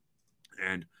year,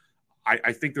 and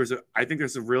I think there's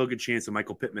a real good chance that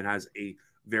Michael Pittman has a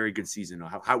very good season.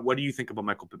 What do you think about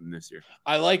Michael Pittman this year?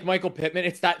 I like Michael Pittman.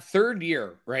 It's that 3rd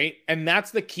year, right? And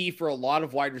that's the key for a lot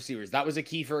of wide receivers. That was a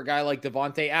key for a guy like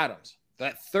Devontae Adams.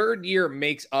 That 3rd year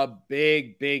makes a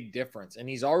big, big difference. And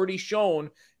he's already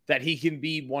shown that he can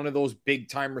be one of those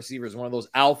big-time receivers, one of those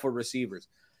alpha receivers.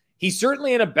 He's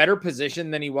certainly in a better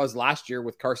position than he was last year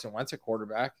with Carson Wentz at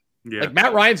quarterback. Yeah. Like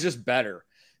Matt Ryan's just better.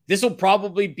 This will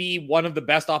probably be one of the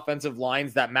best offensive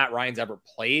lines that Matt Ryan's ever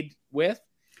played with.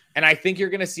 And I think you're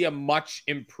going to see a much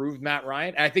improved Matt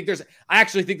Ryan. And I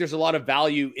actually think there's a lot of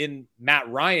value in Matt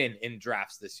Ryan in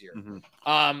drafts this year.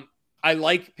 Mm-hmm. I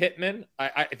like Pittman.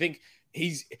 I think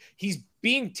he's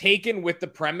being taken with the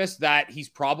premise that he's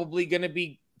probably going to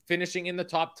be finishing in the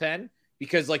top 10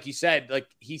 because, like you said,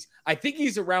 I think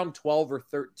he's around 12 or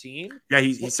 13. Yeah,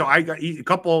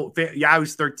 I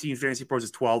was 13. Fantasy Pros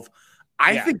is 12.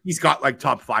 I think he's got like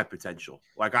top 5 potential.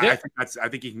 I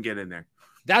think he can get in there.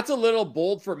 That's a little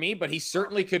bold for me, but he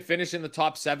certainly could finish in the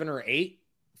top 7 or 8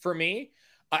 for me.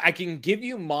 I can give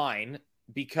you mine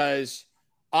because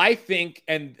I think,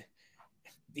 and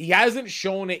he hasn't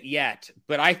shown it yet,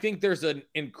 but I think there's an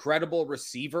incredible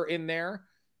receiver in there.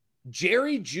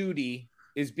 Jerry Jeudy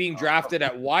is being drafted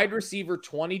at wide receiver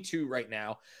 22 right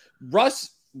now. Russ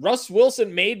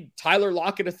Wilson made Tyler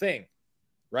Lockett a thing.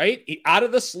 right? Out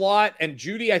of the slot, and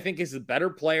Judy, I think, is the better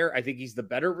player. I think he's the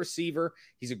better receiver.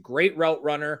 He's a great route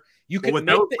runner.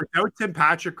 Without Tim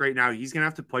Patrick right now, he's gonna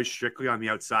have to play strictly on the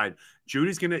outside.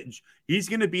 Judy's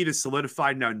gonna be the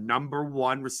solidified now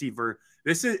 #1 receiver.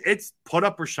 It's put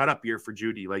up or shut up year for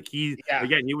Judy. Like he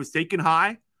was taken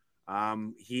high.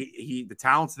 The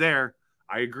talent's there.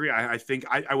 I agree. I think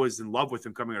I was in love with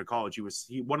him coming out of college. He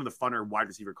was one of the funner wide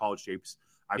receiver college shapes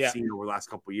I've seen over the last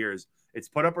couple of years. It's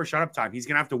put up or shut up time. He's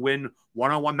gonna have to win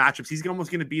one-on-one matchups. He's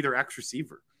almost gonna be their X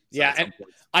receiver. And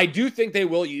I do think they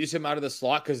will use him out of the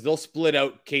slot because they'll split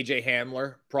out KJ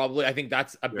Hamler. Probably, I think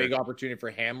that's a big opportunity for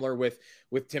Hamler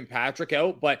with Tim Patrick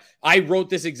out. But I wrote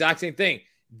this exact same thing.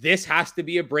 This has to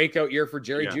be a breakout year for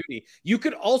Jerry Jeudy. You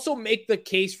could also make the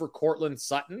case for Cortland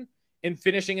Sutton in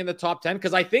finishing in the top 10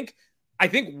 because I think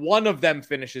one of them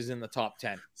finishes in the top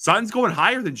 10. Sutton's going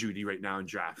higher than Jeudy right now in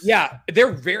drafts. Yeah,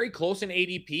 they're very close in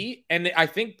ADP. And I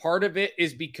think part of it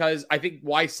is because I think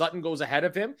why Sutton goes ahead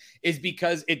of him is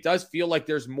because it does feel like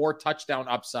there's more touchdown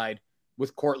upside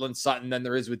with Cortland Sutton than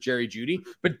there is with Jerry Jeudy.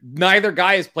 But neither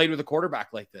guy has played with a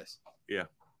quarterback like this. Yeah.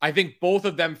 I think both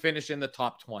of them finish in the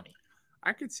top 20.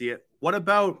 I could see it. What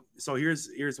about, so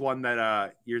here's one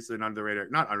that here's an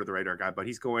not under the radar guy, but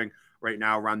he's going right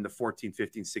now around the 14,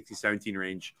 15, 16, 17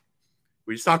 range.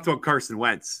 We just talked about Carson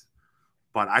Wentz,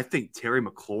 but I think Terry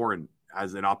McLaurin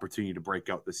has an opportunity to break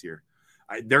out this year.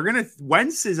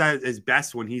 Wentz is at his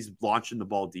best when he's launching the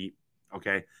ball deep.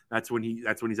 Okay. That's when he's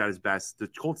at his best. The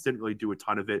Colts didn't really do a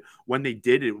ton of it. When they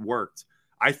did, it worked.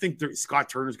 I think Scott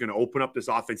Turner's going to open up this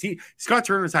offense. Scott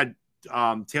Turner's had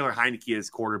Taylor Heineke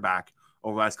as quarterback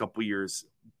over the last couple of years.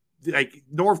 Like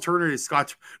Norv Turner is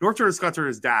Scott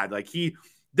Turner's dad. Like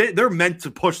they're meant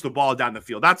to push the ball down the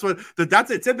field.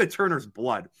 It's in the Turner's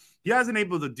blood. He hasn't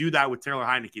able to do that with Taylor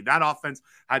Heineke. That offense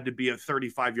had to be at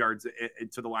 35 yards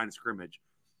into the line of scrimmage.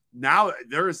 Now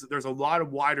there's a lot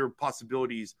of wider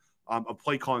possibilities of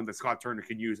play calling that Scott Turner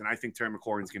can use, and I think Terry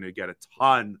McLaurin's going to get a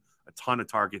ton of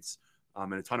targets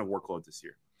and a ton of workload this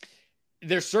year.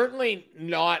 There's certainly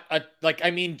not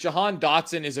Jahan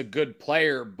Dotson is a good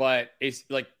player, but it's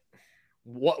like,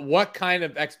 what kind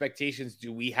of expectations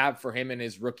do we have for him in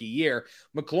his rookie year?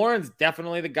 McLaurin's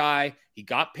definitely the guy. He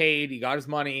got paid. He got his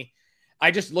money. I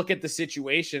just look at the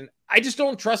situation. I just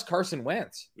don't trust Carson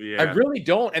Wentz. Yeah. I really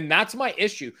don't. And that's my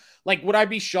issue. Like, would I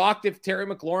be shocked if Terry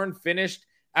McLaurin finished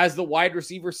as the wide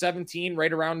receiver 17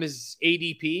 right around his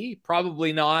ADP?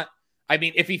 Probably not. I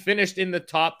mean, if he finished in the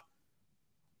top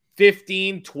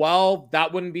 15, 12,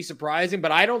 that wouldn't be surprising.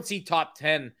 But I don't see top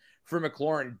 10 for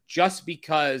McLaurin just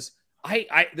because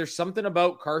there's something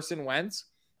about Carson Wentz.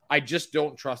 I just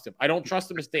don't trust him. I don't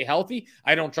trust him to stay healthy.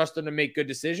 I don't trust him to make good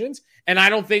decisions. And I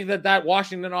don't think that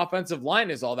Washington offensive line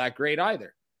is all that great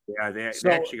either. Yeah, they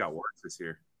actually got worse this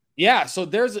year. Yeah, so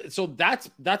that's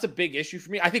a big issue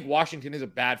for me. I think Washington is a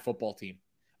bad football team.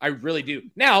 I really do.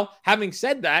 Now, having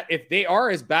said that, if they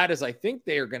are as bad as I think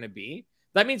they are going to be,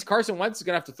 that means Carson Wentz is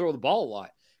going to have to throw the ball a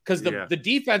lot. Because the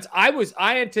defense, I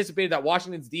anticipated that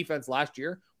Washington's defense last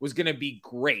year was going to be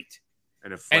great.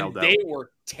 And they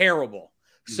were terrible.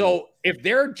 So if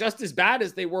they're just as bad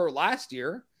as they were last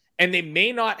year, and they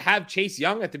may not have Chase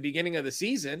Young at the beginning of the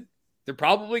season, they're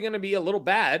probably going to be a little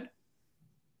bad.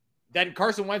 Then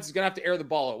Carson Wentz is going to have to air the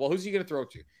ball out. Well, who's he going to throw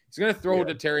to? He's going to throw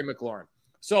to Terry McLaurin.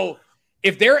 So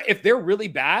if they're really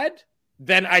bad,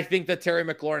 then I think that Terry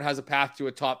McLaurin has a path to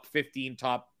a top 15,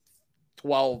 top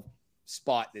 12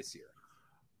 spot this year.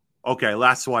 Okay,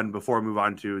 last one before we move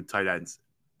on to tight ends.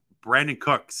 Brandon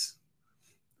Cooks.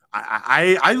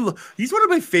 He's one of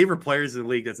my favorite players in the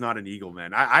league that's not an Eagle,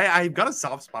 man. I've got a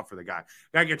soft spot for the guy.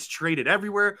 Guy gets traded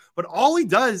everywhere, but all he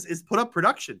does is put up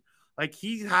production. Like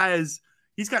he's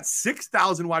got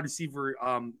 6,000 wide receiver,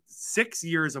 6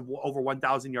 years of over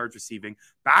 1,000 yards receiving.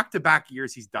 Back-to-back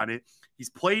years he's done it.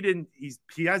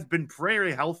 He has been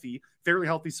fairly healthy,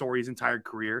 his entire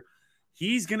career.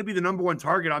 He's going to be the number one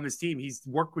target on this team. He's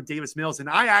worked with Davis Mills, and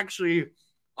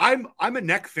I'm a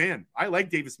neck fan. I like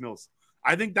Davis Mills.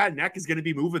 I think that neck is going to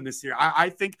be moving this year. I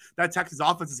think that Texas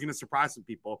offense is going to surprise some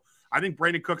people. I think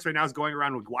Brandon Cooks right now is going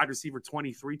around with wide receiver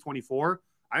 23, 24.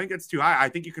 I think that's too high. I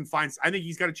think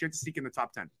he's got a chance to sneak in the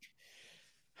top 10.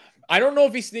 I don't know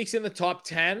if he sneaks in the top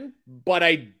 10, but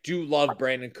I do love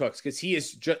Brandon Cooks because he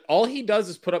is just all he does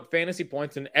is put up fantasy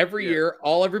points, and every year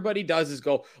all everybody does is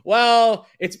go, well,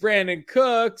 it's Brandon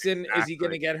Cooks, and is he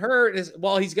going to get hurt? He's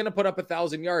going to put up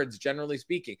 1,000 yards, generally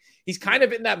speaking. He's kind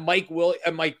of in that Mike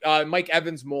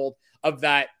Evans mold of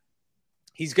that.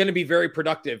 He's going to be very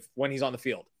productive when he's on the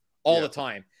field all the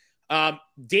time.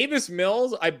 Davis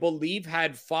Mills, I believe,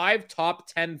 had 5 top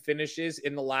 10 finishes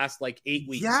in the last 8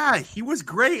 weeks. Yeah, he was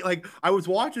great. Like, I was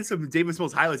watching some Davis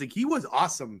Mills highlights. Like, he was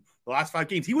awesome the last 5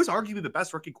 games. He was arguably the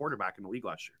best rookie quarterback in the league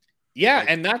last year. Yeah, like,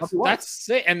 and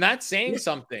that's saying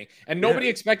something. And nobody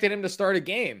expected him to start a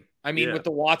game. I mean, with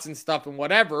the Watson stuff and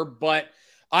whatever, but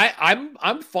I'm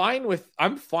fine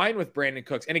with Brandon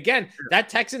Cooks. And again, that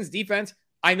Texans defense,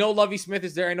 I know Lovie Smith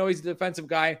is there. I know he's a defensive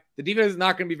guy. The defense is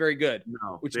not going to be very good,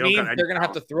 which means they're going to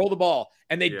have to throw the ball.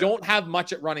 And they don't have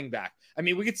much at running back. I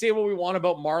mean, we could say what we want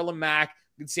about Marlon Mack.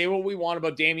 We could say what we want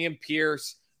about Dameon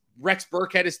Pierce. Rex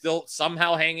Burkhead is still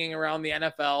somehow hanging around the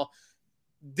NFL.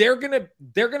 They're gonna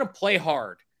play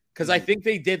hard because I think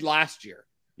they did last year.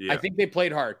 I think they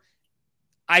played hard.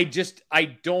 I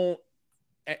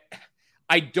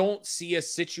don't see a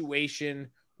situation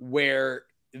where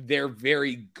they're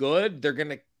very good. They're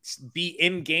gonna be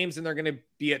in games and they're gonna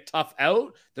be a tough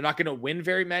out. They're not gonna win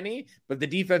very many, but the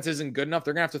defense isn't good enough.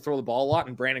 They're gonna have to throw the ball a lot,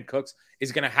 and Brandon Cooks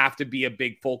is gonna have to be a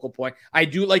big focal point. I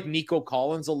do like Nico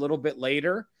Collins a little bit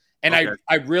later. And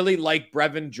I really like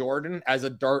Brevin Jordan as a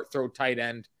dart throw tight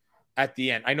end at the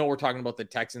end. I know we're talking about the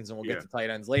Texans and we'll get to tight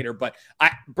ends later, but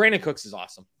Brandon Cooks is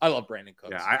awesome. I love Brandon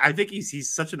Cooks. Yeah, I think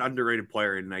he's such an underrated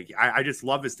player, and I just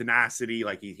love his tenacity.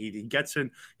 Like he gets in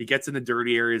the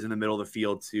dirty areas in the middle of the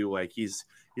field too. Like he's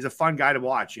a fun guy to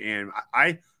watch, and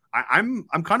I'm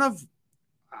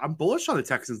bullish on the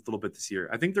Texans a little bit this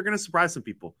year. I think they're going to surprise some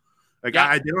people. Like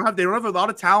they don't have a lot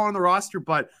of talent on the roster,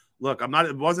 but look,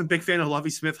 wasn't a big fan of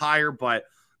Lovie Smith hire, but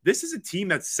this is a team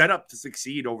that's set up to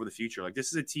succeed over the future. Like, this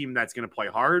is a team that's going to play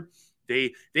hard.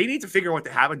 They need to figure out what they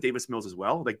have in Davis Mills as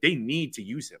well. Like, they need to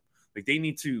use him. Like, they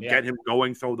need to get him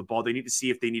going, throw the ball. They need to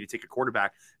see if they need to take a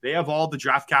quarterback. They have all the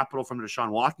draft capital from the Deshaun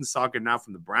Watson saga now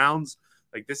from the Browns.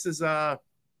 Like, this is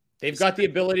they've got the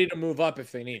ability to move up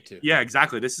if they need to. Yeah,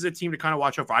 exactly. This is a team to kind of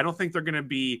watch out for. I don't think they're going to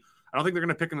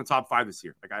pick in the top 5 this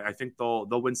year. Like I think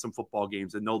they'll win some football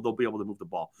games and they'll be able to move the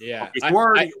ball. Yeah, okay,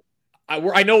 so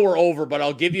I know we're over, but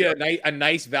I'll give you a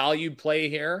nice value play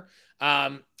here.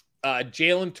 Jalen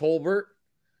Tolbert,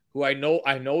 who I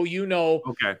know you know.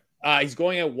 Okay. He's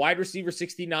going at wide receiver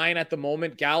 69 at the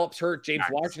moment. Gallup's hurt. James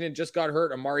Washington just got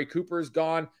hurt. Amari Cooper's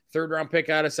gone. 3rd-round pick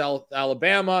out of South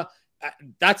Alabama.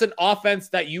 That's an offense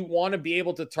that you want to be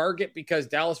able to target because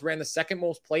Dallas ran the 2nd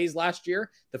most plays last year,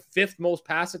 the 5th most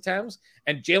pass attempts,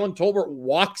 and Jalen Tolbert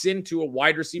walks into a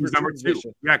wide receiver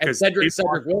position. Yeah, because Cedric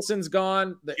Wilson's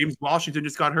gone. James Washington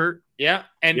just got hurt. Yeah,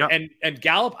 and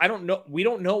Gallup, I don't know. We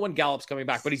don't know when Gallup's coming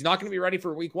back, but he's not going to be ready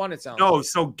for week 1. It sounds like.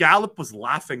 So Gallup was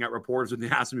laughing at reporters when they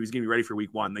asked him if he was going to be ready for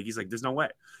week 1. Like he's like, "There's no way."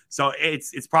 So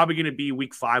it's probably going to be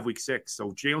week 5, week 6.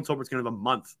 So Jalen Tolbert's going to have a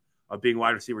month of being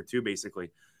wide receiver 2, basically.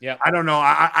 Yeah, I don't know.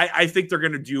 I think they're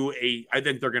going to I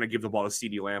think they're going to give the ball to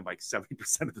CeeDee Lamb like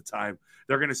 70% of the time.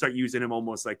 They're going to start using him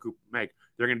almost like Cooper Meg.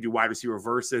 They're going to do wide receiver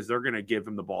versus. They're going to give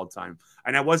him the ball time.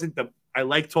 And I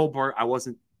like Tolbert. I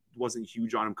wasn't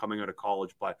huge on him coming out of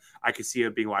college, but I could see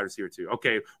him being wide receiver too.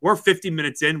 Okay, we're 50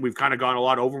 minutes in. We've kind of gone a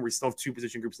lot over. We still have 2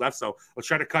 position groups left, so let's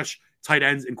try to catch tight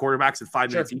ends and quarterbacks in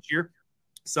 5 minutes each year.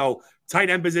 So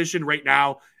tight end position right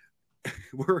now.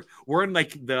 We're in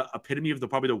like the epitome of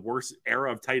probably the worst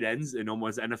era of tight ends in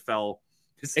almost NFL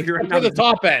history right now. For the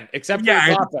top end, except for the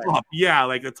top end. Yeah,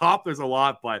 like the top, there's a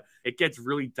lot, but it gets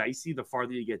really dicey the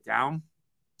farther you get down.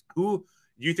 Who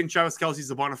do you think Travis Kelce's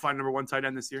the bona fide number 1 tight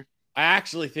end this year? I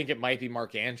actually think it might be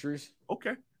Mark Andrews.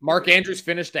 Okay. Mark Andrews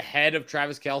finished ahead of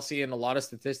Travis Kelce in a lot of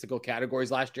statistical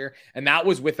categories last year, and that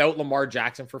was without Lamar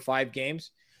Jackson for 5 games.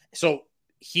 So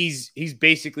he's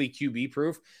basically QB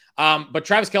proof. But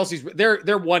Travis Kelce's they're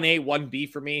 1A, 1B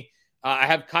for me. I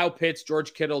have Kyle Pitts,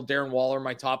 George Kittle, Darren Waller,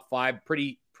 my top 5,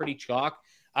 pretty chalk.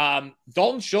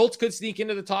 Dalton Schultz could sneak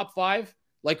into the top 5.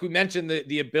 Like we mentioned,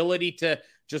 the ability to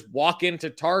just walk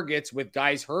into targets with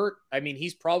guys hurt. I mean,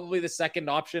 he's probably the 2nd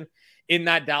option in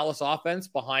that Dallas offense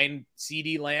behind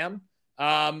CeeDee Lamb.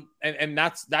 And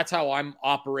that's how I'm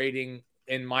operating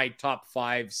in my top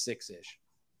 5, 6-ish.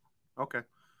 Okay.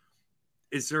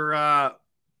 Is there a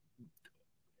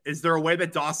way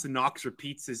that Dawson Knox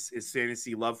repeats his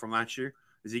fantasy love from last year?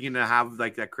 Is he going to have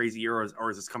like that crazy year, or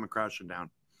is this coming crashing down?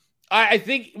 I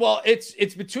think, well,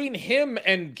 it's between him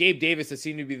and Gabe Davis that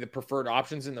seem to be the preferred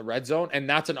options in the red zone, and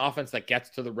that's an offense that gets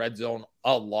to the red zone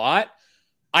a lot.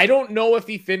 I don't know if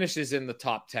he finishes in the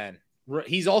top 10.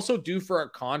 He's also due for a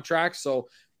contract, so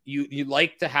you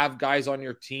like to have guys on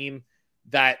your team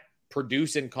that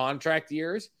produce in contract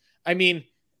years. I mean,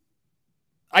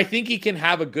 I think he can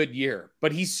have a good year,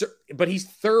 but he's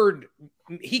 3rd.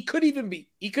 He could even be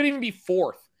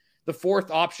 4th, the 4th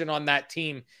option on that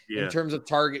team in terms of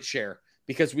target share,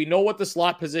 because we know what the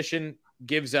slot position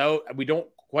gives out. We don't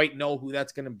quite know who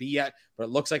that's going to be yet, but it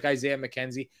looks like Isaiah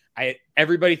McKenzie.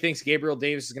 Everybody thinks Gabriel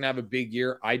Davis is going to have a big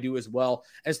year. I do as well.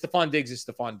 And Stephon Diggs is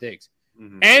Stephon Diggs.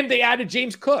 Mm-hmm. And they added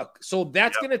James Cook. So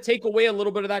that's going to take away a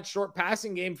little bit of that short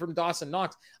passing game from Dawson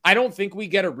Knox. I don't think we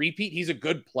get a repeat. He's a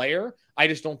good player. I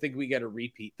just don't think we get a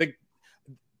repeat.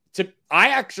 I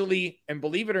actually, and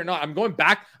believe it or not, I'm going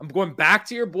back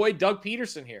to your boy Doug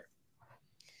Peterson here.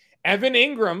 Evan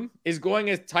Ingram is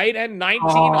going as tight end 19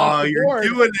 off the board.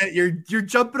 You're doing it. You're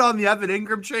jumping on the Evan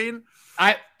Ingram train.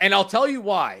 And I'll tell you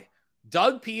why.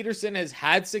 Doug Peterson has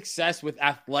had success with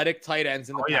athletic tight ends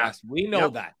in the past. We know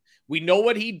that. We know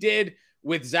what he did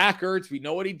with Zach Ertz. We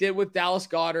know what he did with Dallas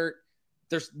Goedert.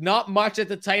 There's not much at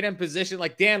the tight end position.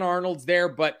 Like Dan Arnold's there,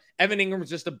 but Evan Ingram's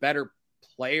just a better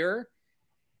player.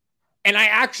 And I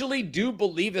actually do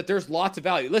believe that there's lots of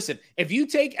value. Listen, if you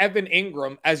take Evan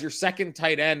Ingram as your second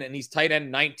tight end and he's tight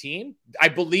end 19, I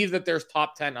believe that there's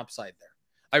top 10 upside there.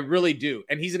 I really do.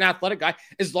 And he's an athletic guy.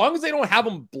 As long as they don't have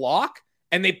him block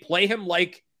and they play him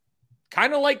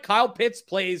kind of like Kyle Pitts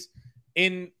plays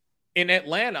in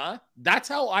Atlanta, that's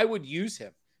how I would use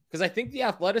him. Because I think the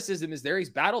athleticism is there.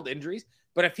 He's battled injuries.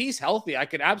 But if he's healthy, I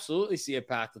could absolutely see a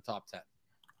path to top 10.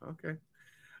 Okay.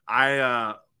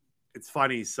 It's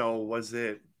funny. So it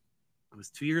was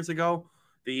 2 years ago,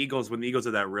 when the Eagles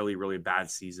had that really, really bad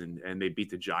season and they beat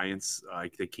the Giants,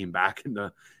 they came back in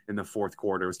the fourth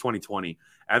quarter. It was 2020.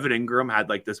 Evan Ingram had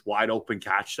this wide open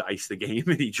catch to ice the game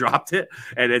and he dropped it.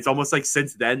 And it's almost like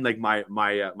since then,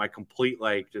 my complete,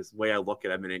 just way I look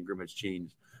at Evan Ingram has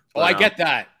changed. But, I get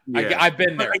that. Yeah. I've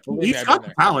been there. He's got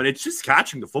the talent. It's just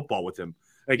catching the football with him.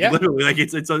 Literally,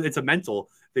 it's a mental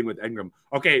thing with Ingram.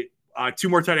 Okay. 2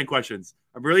 more tight end questions.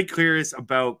 I'm really curious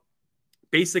about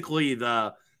basically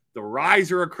the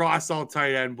riser across all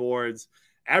tight end boards.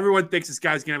 Everyone thinks this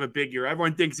guy's going to have a big year.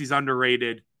 Everyone thinks he's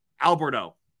underrated.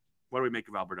 Alberto. What do we make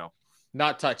of Alberto?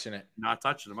 Not touching it. Not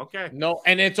touching him. Okay. No,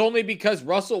 and it's only because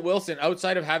Russell Wilson,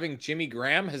 outside of having Jimmy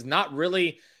Graham, has not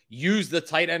really used the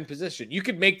tight end position. You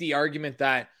could make the argument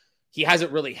that he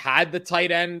hasn't really had the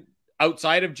tight end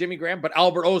outside of Jimmy Graham, but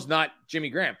Alberto's not Jimmy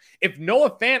Graham. If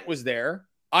Noah Fant was there,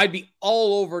 I'd be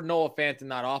all over Noah Fant in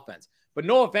that offense. But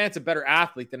Noah Fant's a better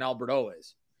athlete than Alberto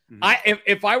is. Mm-hmm.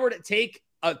 If I were to take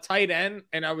a tight end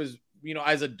and I was,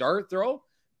 as a dart throw,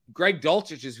 Greg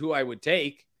Dulcich is who I would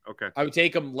take. Okay. I would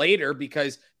take him later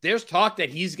because there's talk that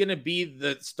he's going to be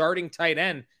the starting tight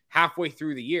end halfway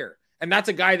through the year. And that's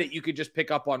a guy that you could just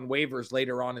pick up on waivers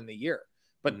later on in the year.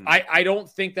 But I don't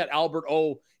think that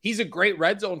he's a great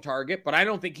red zone target, but I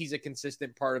don't think he's a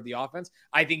consistent part of the offense.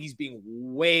 I think he's being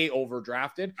way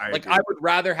overdrafted. I would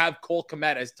rather have Cole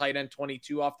Kmet as tight end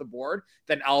 22 off the board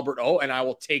than Alberto, and I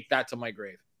will take that to my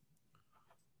grave.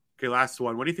 Okay, last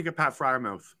one. What do you think of Pat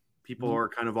Freiermuth? People are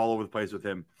kind of all over the place with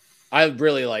him. I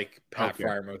really like Pat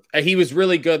Freiermuth. He was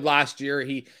really good last year.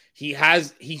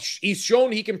 He's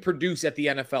shown he can produce at the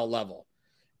NFL level.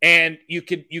 And you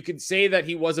could say that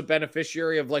he was a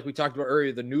beneficiary of, like we talked about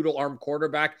earlier, the noodle arm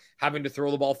quarterback having to throw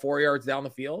the ball 4 yards down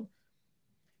the field.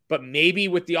 But maybe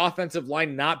with the offensive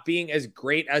line not being as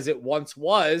great as it once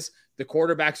was, the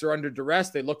quarterbacks are under duress.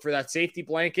 They look for that safety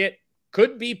blanket.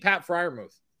 Could be Pat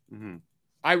Freiermuth. Mm-hmm.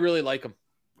 I really like him.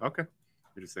 Okay.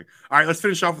 Interesting. All right, let's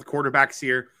finish off with quarterbacks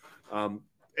here.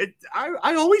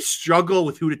 I always struggle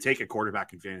with who to take a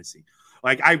quarterback in fantasy.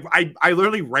 I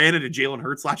literally ran into Jalen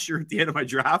Hurts last year at the end of my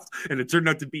draft, and he turned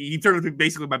out to be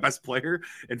basically my best player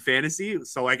in fantasy.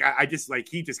 So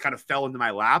he just kind of fell into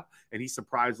my lap, and he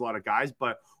surprised a lot of guys.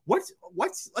 But let's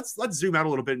zoom out a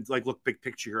little bit and look big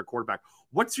picture here at quarterback.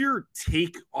 What's your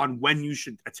take on when you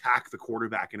should attack the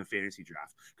quarterback in a fantasy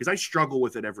draft? Because I struggle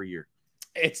with it every year.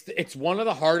 It's one of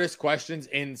the hardest questions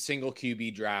in single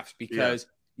QB drafts because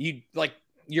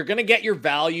you're going to get your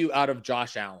value out of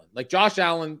Josh Allen. Josh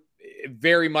Allen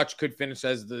very much could finish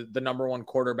as the number one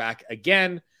quarterback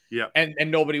again. Yeah. And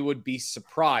nobody would be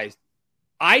surprised.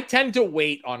 I tend to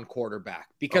wait on quarterback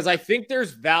because I think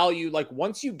there's value.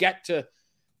 Once you get to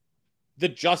the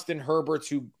Justin Herberts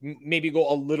who maybe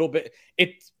go a little bit,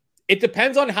 it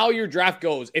depends on how your draft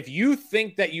goes. If you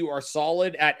think that you are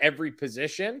solid at every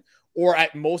position or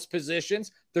at most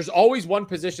positions, there's always one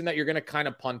position that you're going to kind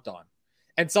of punt on.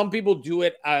 And some people do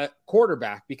it at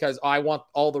quarterback because I want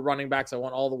all the running backs. I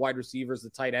want all the wide receivers, the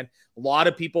tight end. A lot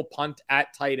of people punt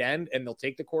at tight end and they'll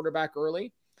take the quarterback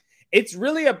early. It's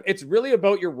really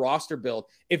about your roster build.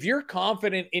 If you're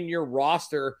confident in your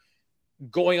roster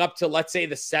going up to, let's say,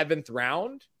 the 7th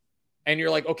round, and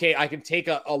you're like, okay, I can take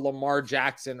a Lamar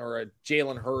Jackson or a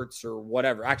Jalen Hurts or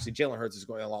whatever. Actually, Jalen Hurts is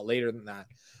going a lot later than that.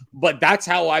 But that's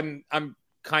how I'm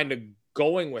kind of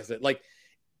going with it.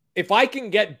 if I can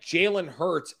get Jalen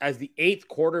Hurts as the 8th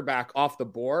quarterback off the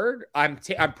board, I'm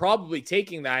probably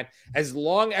taking that, as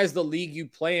long as the league you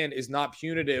play in is not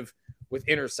punitive with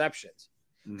interceptions.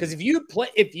 Because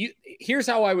here's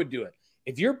how I would do it.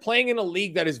 If you're playing in a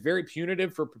league that is very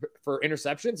punitive for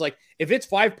interceptions, like if it's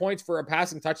 5 points for a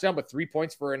passing touchdown, but 3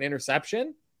 points for an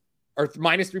interception, or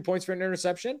minus 3 points for an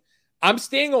interception, I'm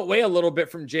staying away a little bit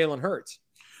from Jalen Hurts.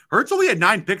 Hurts only had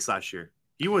 9 picks last year.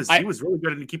 He was really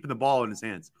good at keeping the ball in his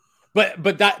hands.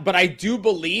 But I do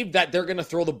believe that they're going to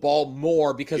throw the ball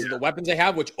more because of the weapons they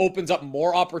have, which opens up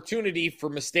more opportunity for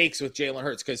mistakes with Jalen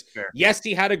Hurts. Because yes,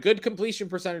 he had a good completion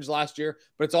percentage last year,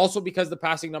 but it's also because the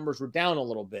passing numbers were down a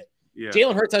little bit. Yeah.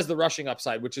 Jalen Hurts has the rushing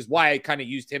upside, which is why I kind of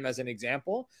used him as an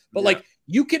example. But like,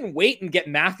 you can wait and get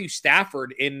Matthew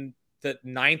Stafford in the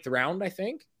 9th round, I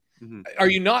think. Mm-hmm. Are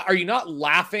you not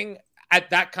laughing at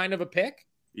that kind of a pick?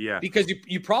 Yeah, because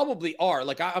you probably are.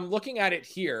 Like, I'm looking at it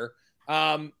here.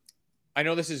 I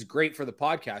know this is great for the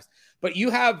podcast, but you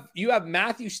have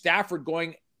Matthew Stafford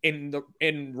going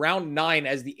in round 9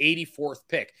 as the 84th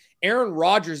pick. Aaron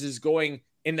Rodgers is going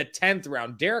in the 10th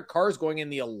round. Derek Carr is going in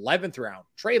the 11th round.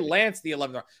 Trey Lance, the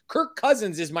 11th round. Kirk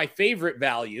Cousins is my favorite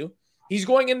value. He's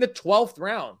going in the 12th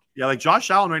round. Yeah, like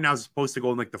Josh Allen right now is supposed to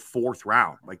go in like the 4th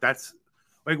round. Like that's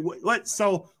like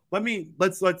let me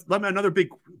another big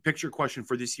picture question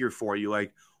for this year for you.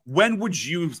 Like, when would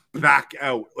you back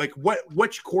out? Like,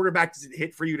 which quarterback does it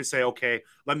hit for you to say, okay,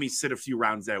 let me sit a few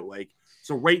rounds out? Like,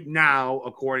 so right now,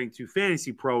 according to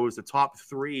Fantasy Pros, the top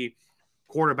 3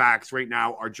 quarterbacks right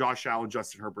now are Josh Allen,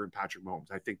 Justin Herbert, and Patrick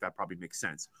Mahomes. I think that probably makes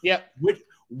sense. Yeah.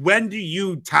 When do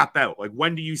you tap out? Like,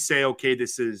 when do you say, okay,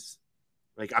 this is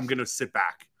like, I'm going to sit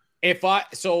back?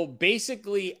 So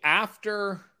basically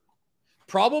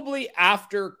probably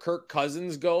after Kirk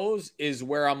Cousins goes is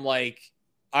where I'm like,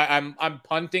 I'm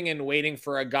punting and waiting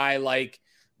for a guy like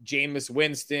Jameis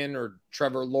Winston or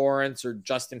Trevor Lawrence or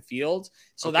Justin Fields.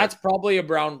 So that's probably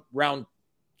around round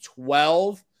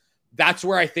 12. That's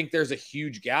where I think there's a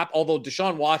huge gap. Although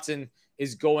Deshaun Watson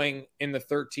is going in the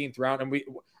 13th round, and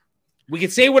we can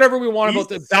say whatever we want about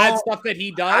the bad stuff that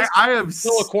he does. I am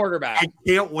still a quarterback. I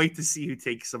can't wait to see who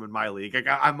takes him in my league. Like,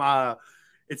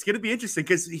 it's going to be interesting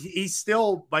because he's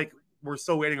still like, we're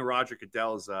still waiting on Roger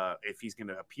Goodell's if he's going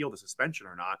to appeal the suspension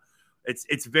or not.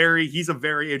 He's a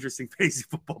very interesting fantasy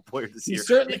football player this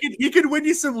year. He can win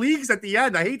you some leagues at the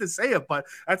end. I hate to say it, but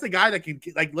that's a guy that can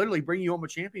like literally bring you home a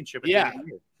championship.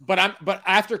 But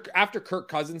after Kirk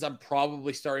Cousins, I'm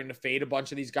probably starting to fade a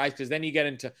bunch of these guys, because then you get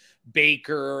into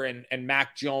Baker and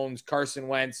Mac Jones, Carson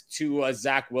Wentz, Tua,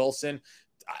 Zach Wilson.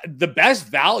 The best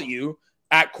value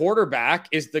at quarterback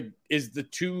is the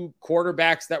 2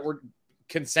 quarterbacks that were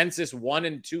consensus 1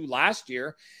 and 2 last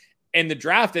year in the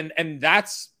draft, and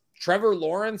that's Trevor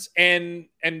Lawrence and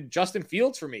Justin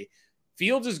Fields for me.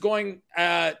 Fields is going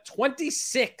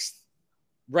 26th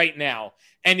right now,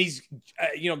 and he's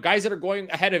guys that are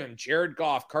going ahead of him: Jared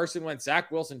Goff, Carson Wentz,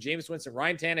 Zach Wilson, Jameis Winston,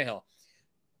 Ryan Tannehill.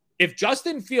 If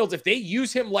Justin Fields, if they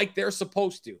use him like they're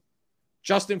supposed to,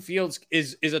 Justin Fields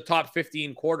is a top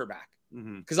 15 quarterback,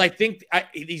 because I think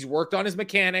he's worked on his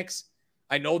mechanics.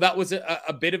 I know that was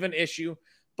a bit of an issue,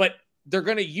 but they're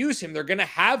going to use him. They're going to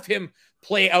have him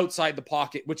play outside the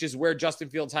pocket, which is where Justin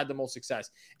Fields had the most success.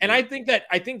 And I think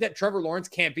that Trevor Lawrence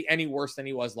can't be any worse than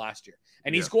he was last year.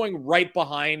 And he's going right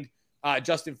behind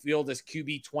Justin Fields as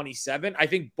QB 27. I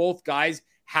think both guys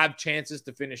have chances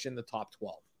to finish in the top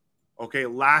 12. Okay,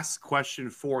 last question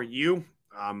for you.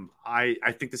 I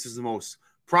think this is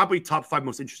probably top 5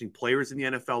 most interesting players in the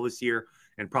NFL this year,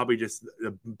 and probably just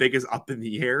the biggest up in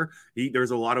the air.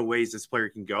 There's a lot of ways this player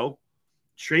can go.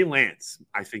 Trey Lance,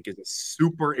 I think, is a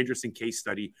super interesting case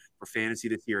study for fantasy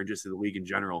this year and just in the league in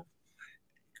general.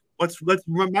 Let's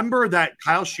remember that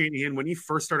Kyle Shanahan, when he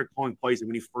first started calling plays and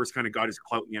when he first kind of got his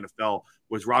clout in the NFL,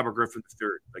 was Robert Griffin III.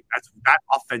 Like, that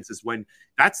offense is when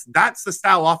that's the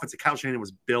style of offense that Kyle Shanahan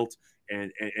was built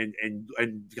and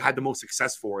had the most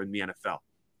success for in the NFL.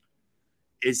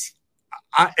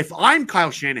 If I'm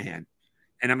Kyle Shanahan,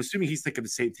 and I'm assuming he's thinking the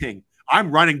same thing,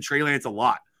 I'm running Trey Lance a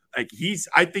lot. Like,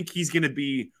 I think he's going to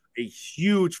be a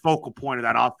huge focal point of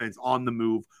that offense on the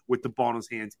move with the ball in his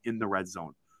hands in the red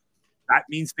zone. That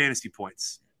means fantasy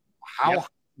points. How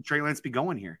can Trey Lance be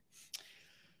going here?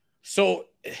 So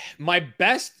my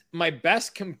best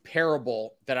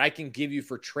comparable that I can give you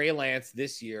for Trey Lance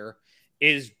this year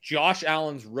is Josh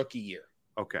Allen's rookie year.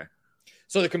 Okay.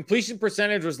 So the completion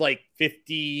percentage was like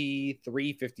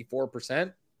 53,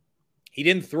 54%. He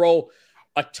didn't throw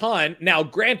a ton. Now,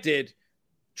 granted,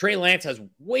 Trey Lance has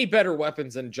way better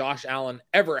weapons than Josh Allen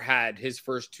ever had his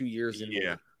first 2 years in the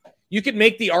league. You could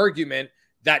make the argument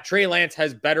that Trey Lance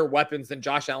has better weapons than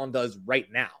Josh Allen does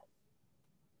right now.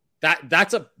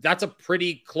 That's a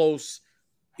pretty close,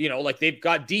 like they've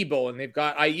got Debo and they've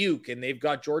got Ayuk and they've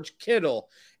got George Kittle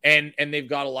and they've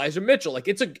got Elijah Mitchell. Like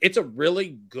it's a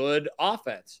really good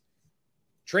offense.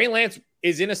 Trey Lance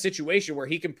is in a situation where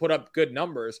he can put up good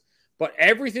numbers, but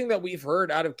everything that we've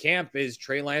heard out of camp is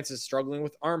Trey Lance is struggling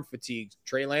with arm fatigue.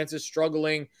 Trey Lance is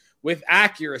struggling with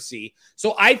accuracy.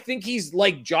 So I think he's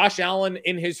like Josh Allen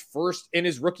in his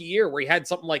rookie year, where he had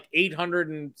something like 800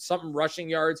 and something rushing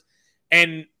yards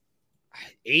and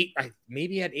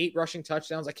maybe had 8 rushing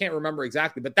touchdowns. I can't remember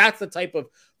exactly, but that's the type of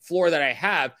floor that I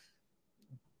have.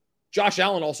 Josh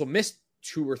Allen also missed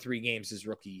 2 or 3 games his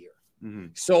rookie year. Mm-hmm.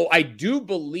 So I do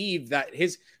believe that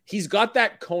he's got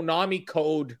that Konami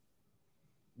code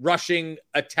rushing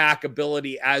attack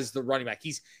ability as the running back.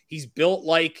 He's built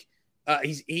like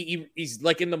he's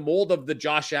like in the mold of the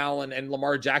Josh Allen and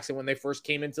Lamar Jackson when they first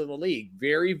came into the league.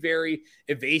 Very, very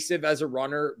evasive as a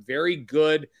runner, very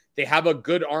good. They have a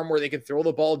good arm where they can throw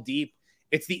the ball deep.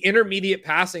 It's the intermediate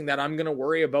passing that I'm going to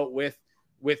worry about with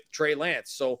Trey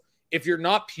Lance. So if you're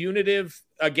not punitive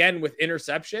again with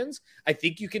interceptions, I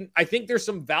think there's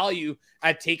some value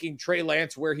at taking Trey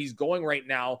Lance where he's going right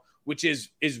now, which is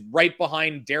right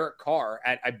behind Derek Carr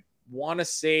at, I want to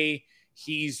say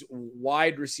he's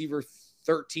wide receiver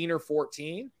 13 or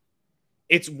 14.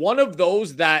 It's one of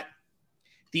those that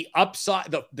the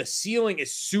upside, the ceiling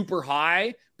is super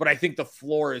high, but I think the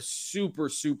floor is super,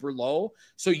 super low.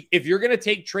 So if you're going to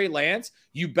take Trey Lance,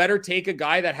 you better take a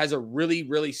guy that has a really,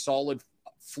 really solid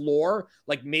floor.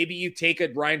 Like maybe you take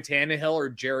a Ryan Tannehill or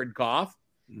Jared Goff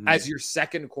as your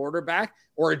second quarterback,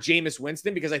 or a Jameis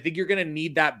Winston, because I think you're going to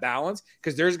need that balance,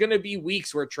 because there's going to be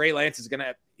weeks where Trey Lance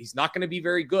he's not going to be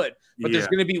very good, but there's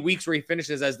going to be weeks where he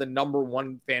finishes as the number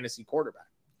 1 fantasy quarterback.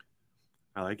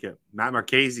 I like it. Matt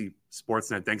Marchese,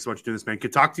 Sportsnet. Thanks so much for doing this, man.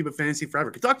 Could talk to you about fantasy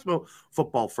forever. Could talk to you about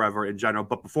football forever in general.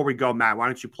 But before we go, Matt, why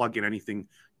don't you plug in anything you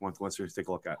want the listeners to take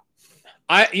a look at?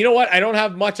 You know what? I don't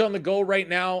have much on the go right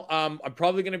now. I'm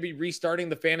probably going to be restarting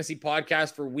the fantasy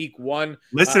podcast for week 1.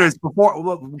 Listeners,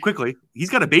 quickly, he's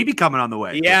got a baby coming on the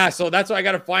way. Yeah, so that's why I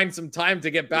got to find some time to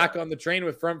get back on the train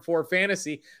with Front 4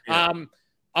 Fantasy. Yeah.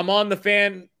 I'm on the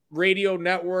Fan Radio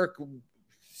Network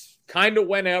kind of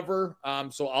whenever.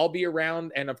 So I'll be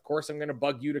around. And of course, I'm going to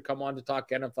bug you to come on to talk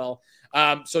NFL.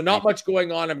 So not much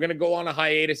going on. I'm going to go on a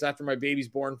hiatus after my baby's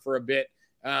born for a bit,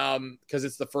 because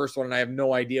it's the first one and I have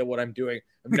no idea what I'm doing.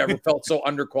 I've never felt so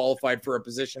underqualified for a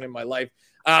position in my life.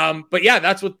 But yeah,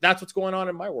 that's what's going on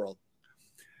in my world.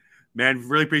 Man,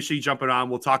 really appreciate you jumping on.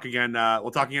 We'll talk again.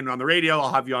 We'll talk again on the radio.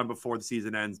 I'll have you on before the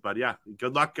season ends. But yeah,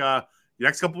 good luck. The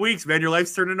next couple of weeks, man. Your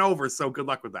life's turning over. So good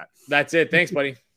luck with that. That's it. Thanks, buddy.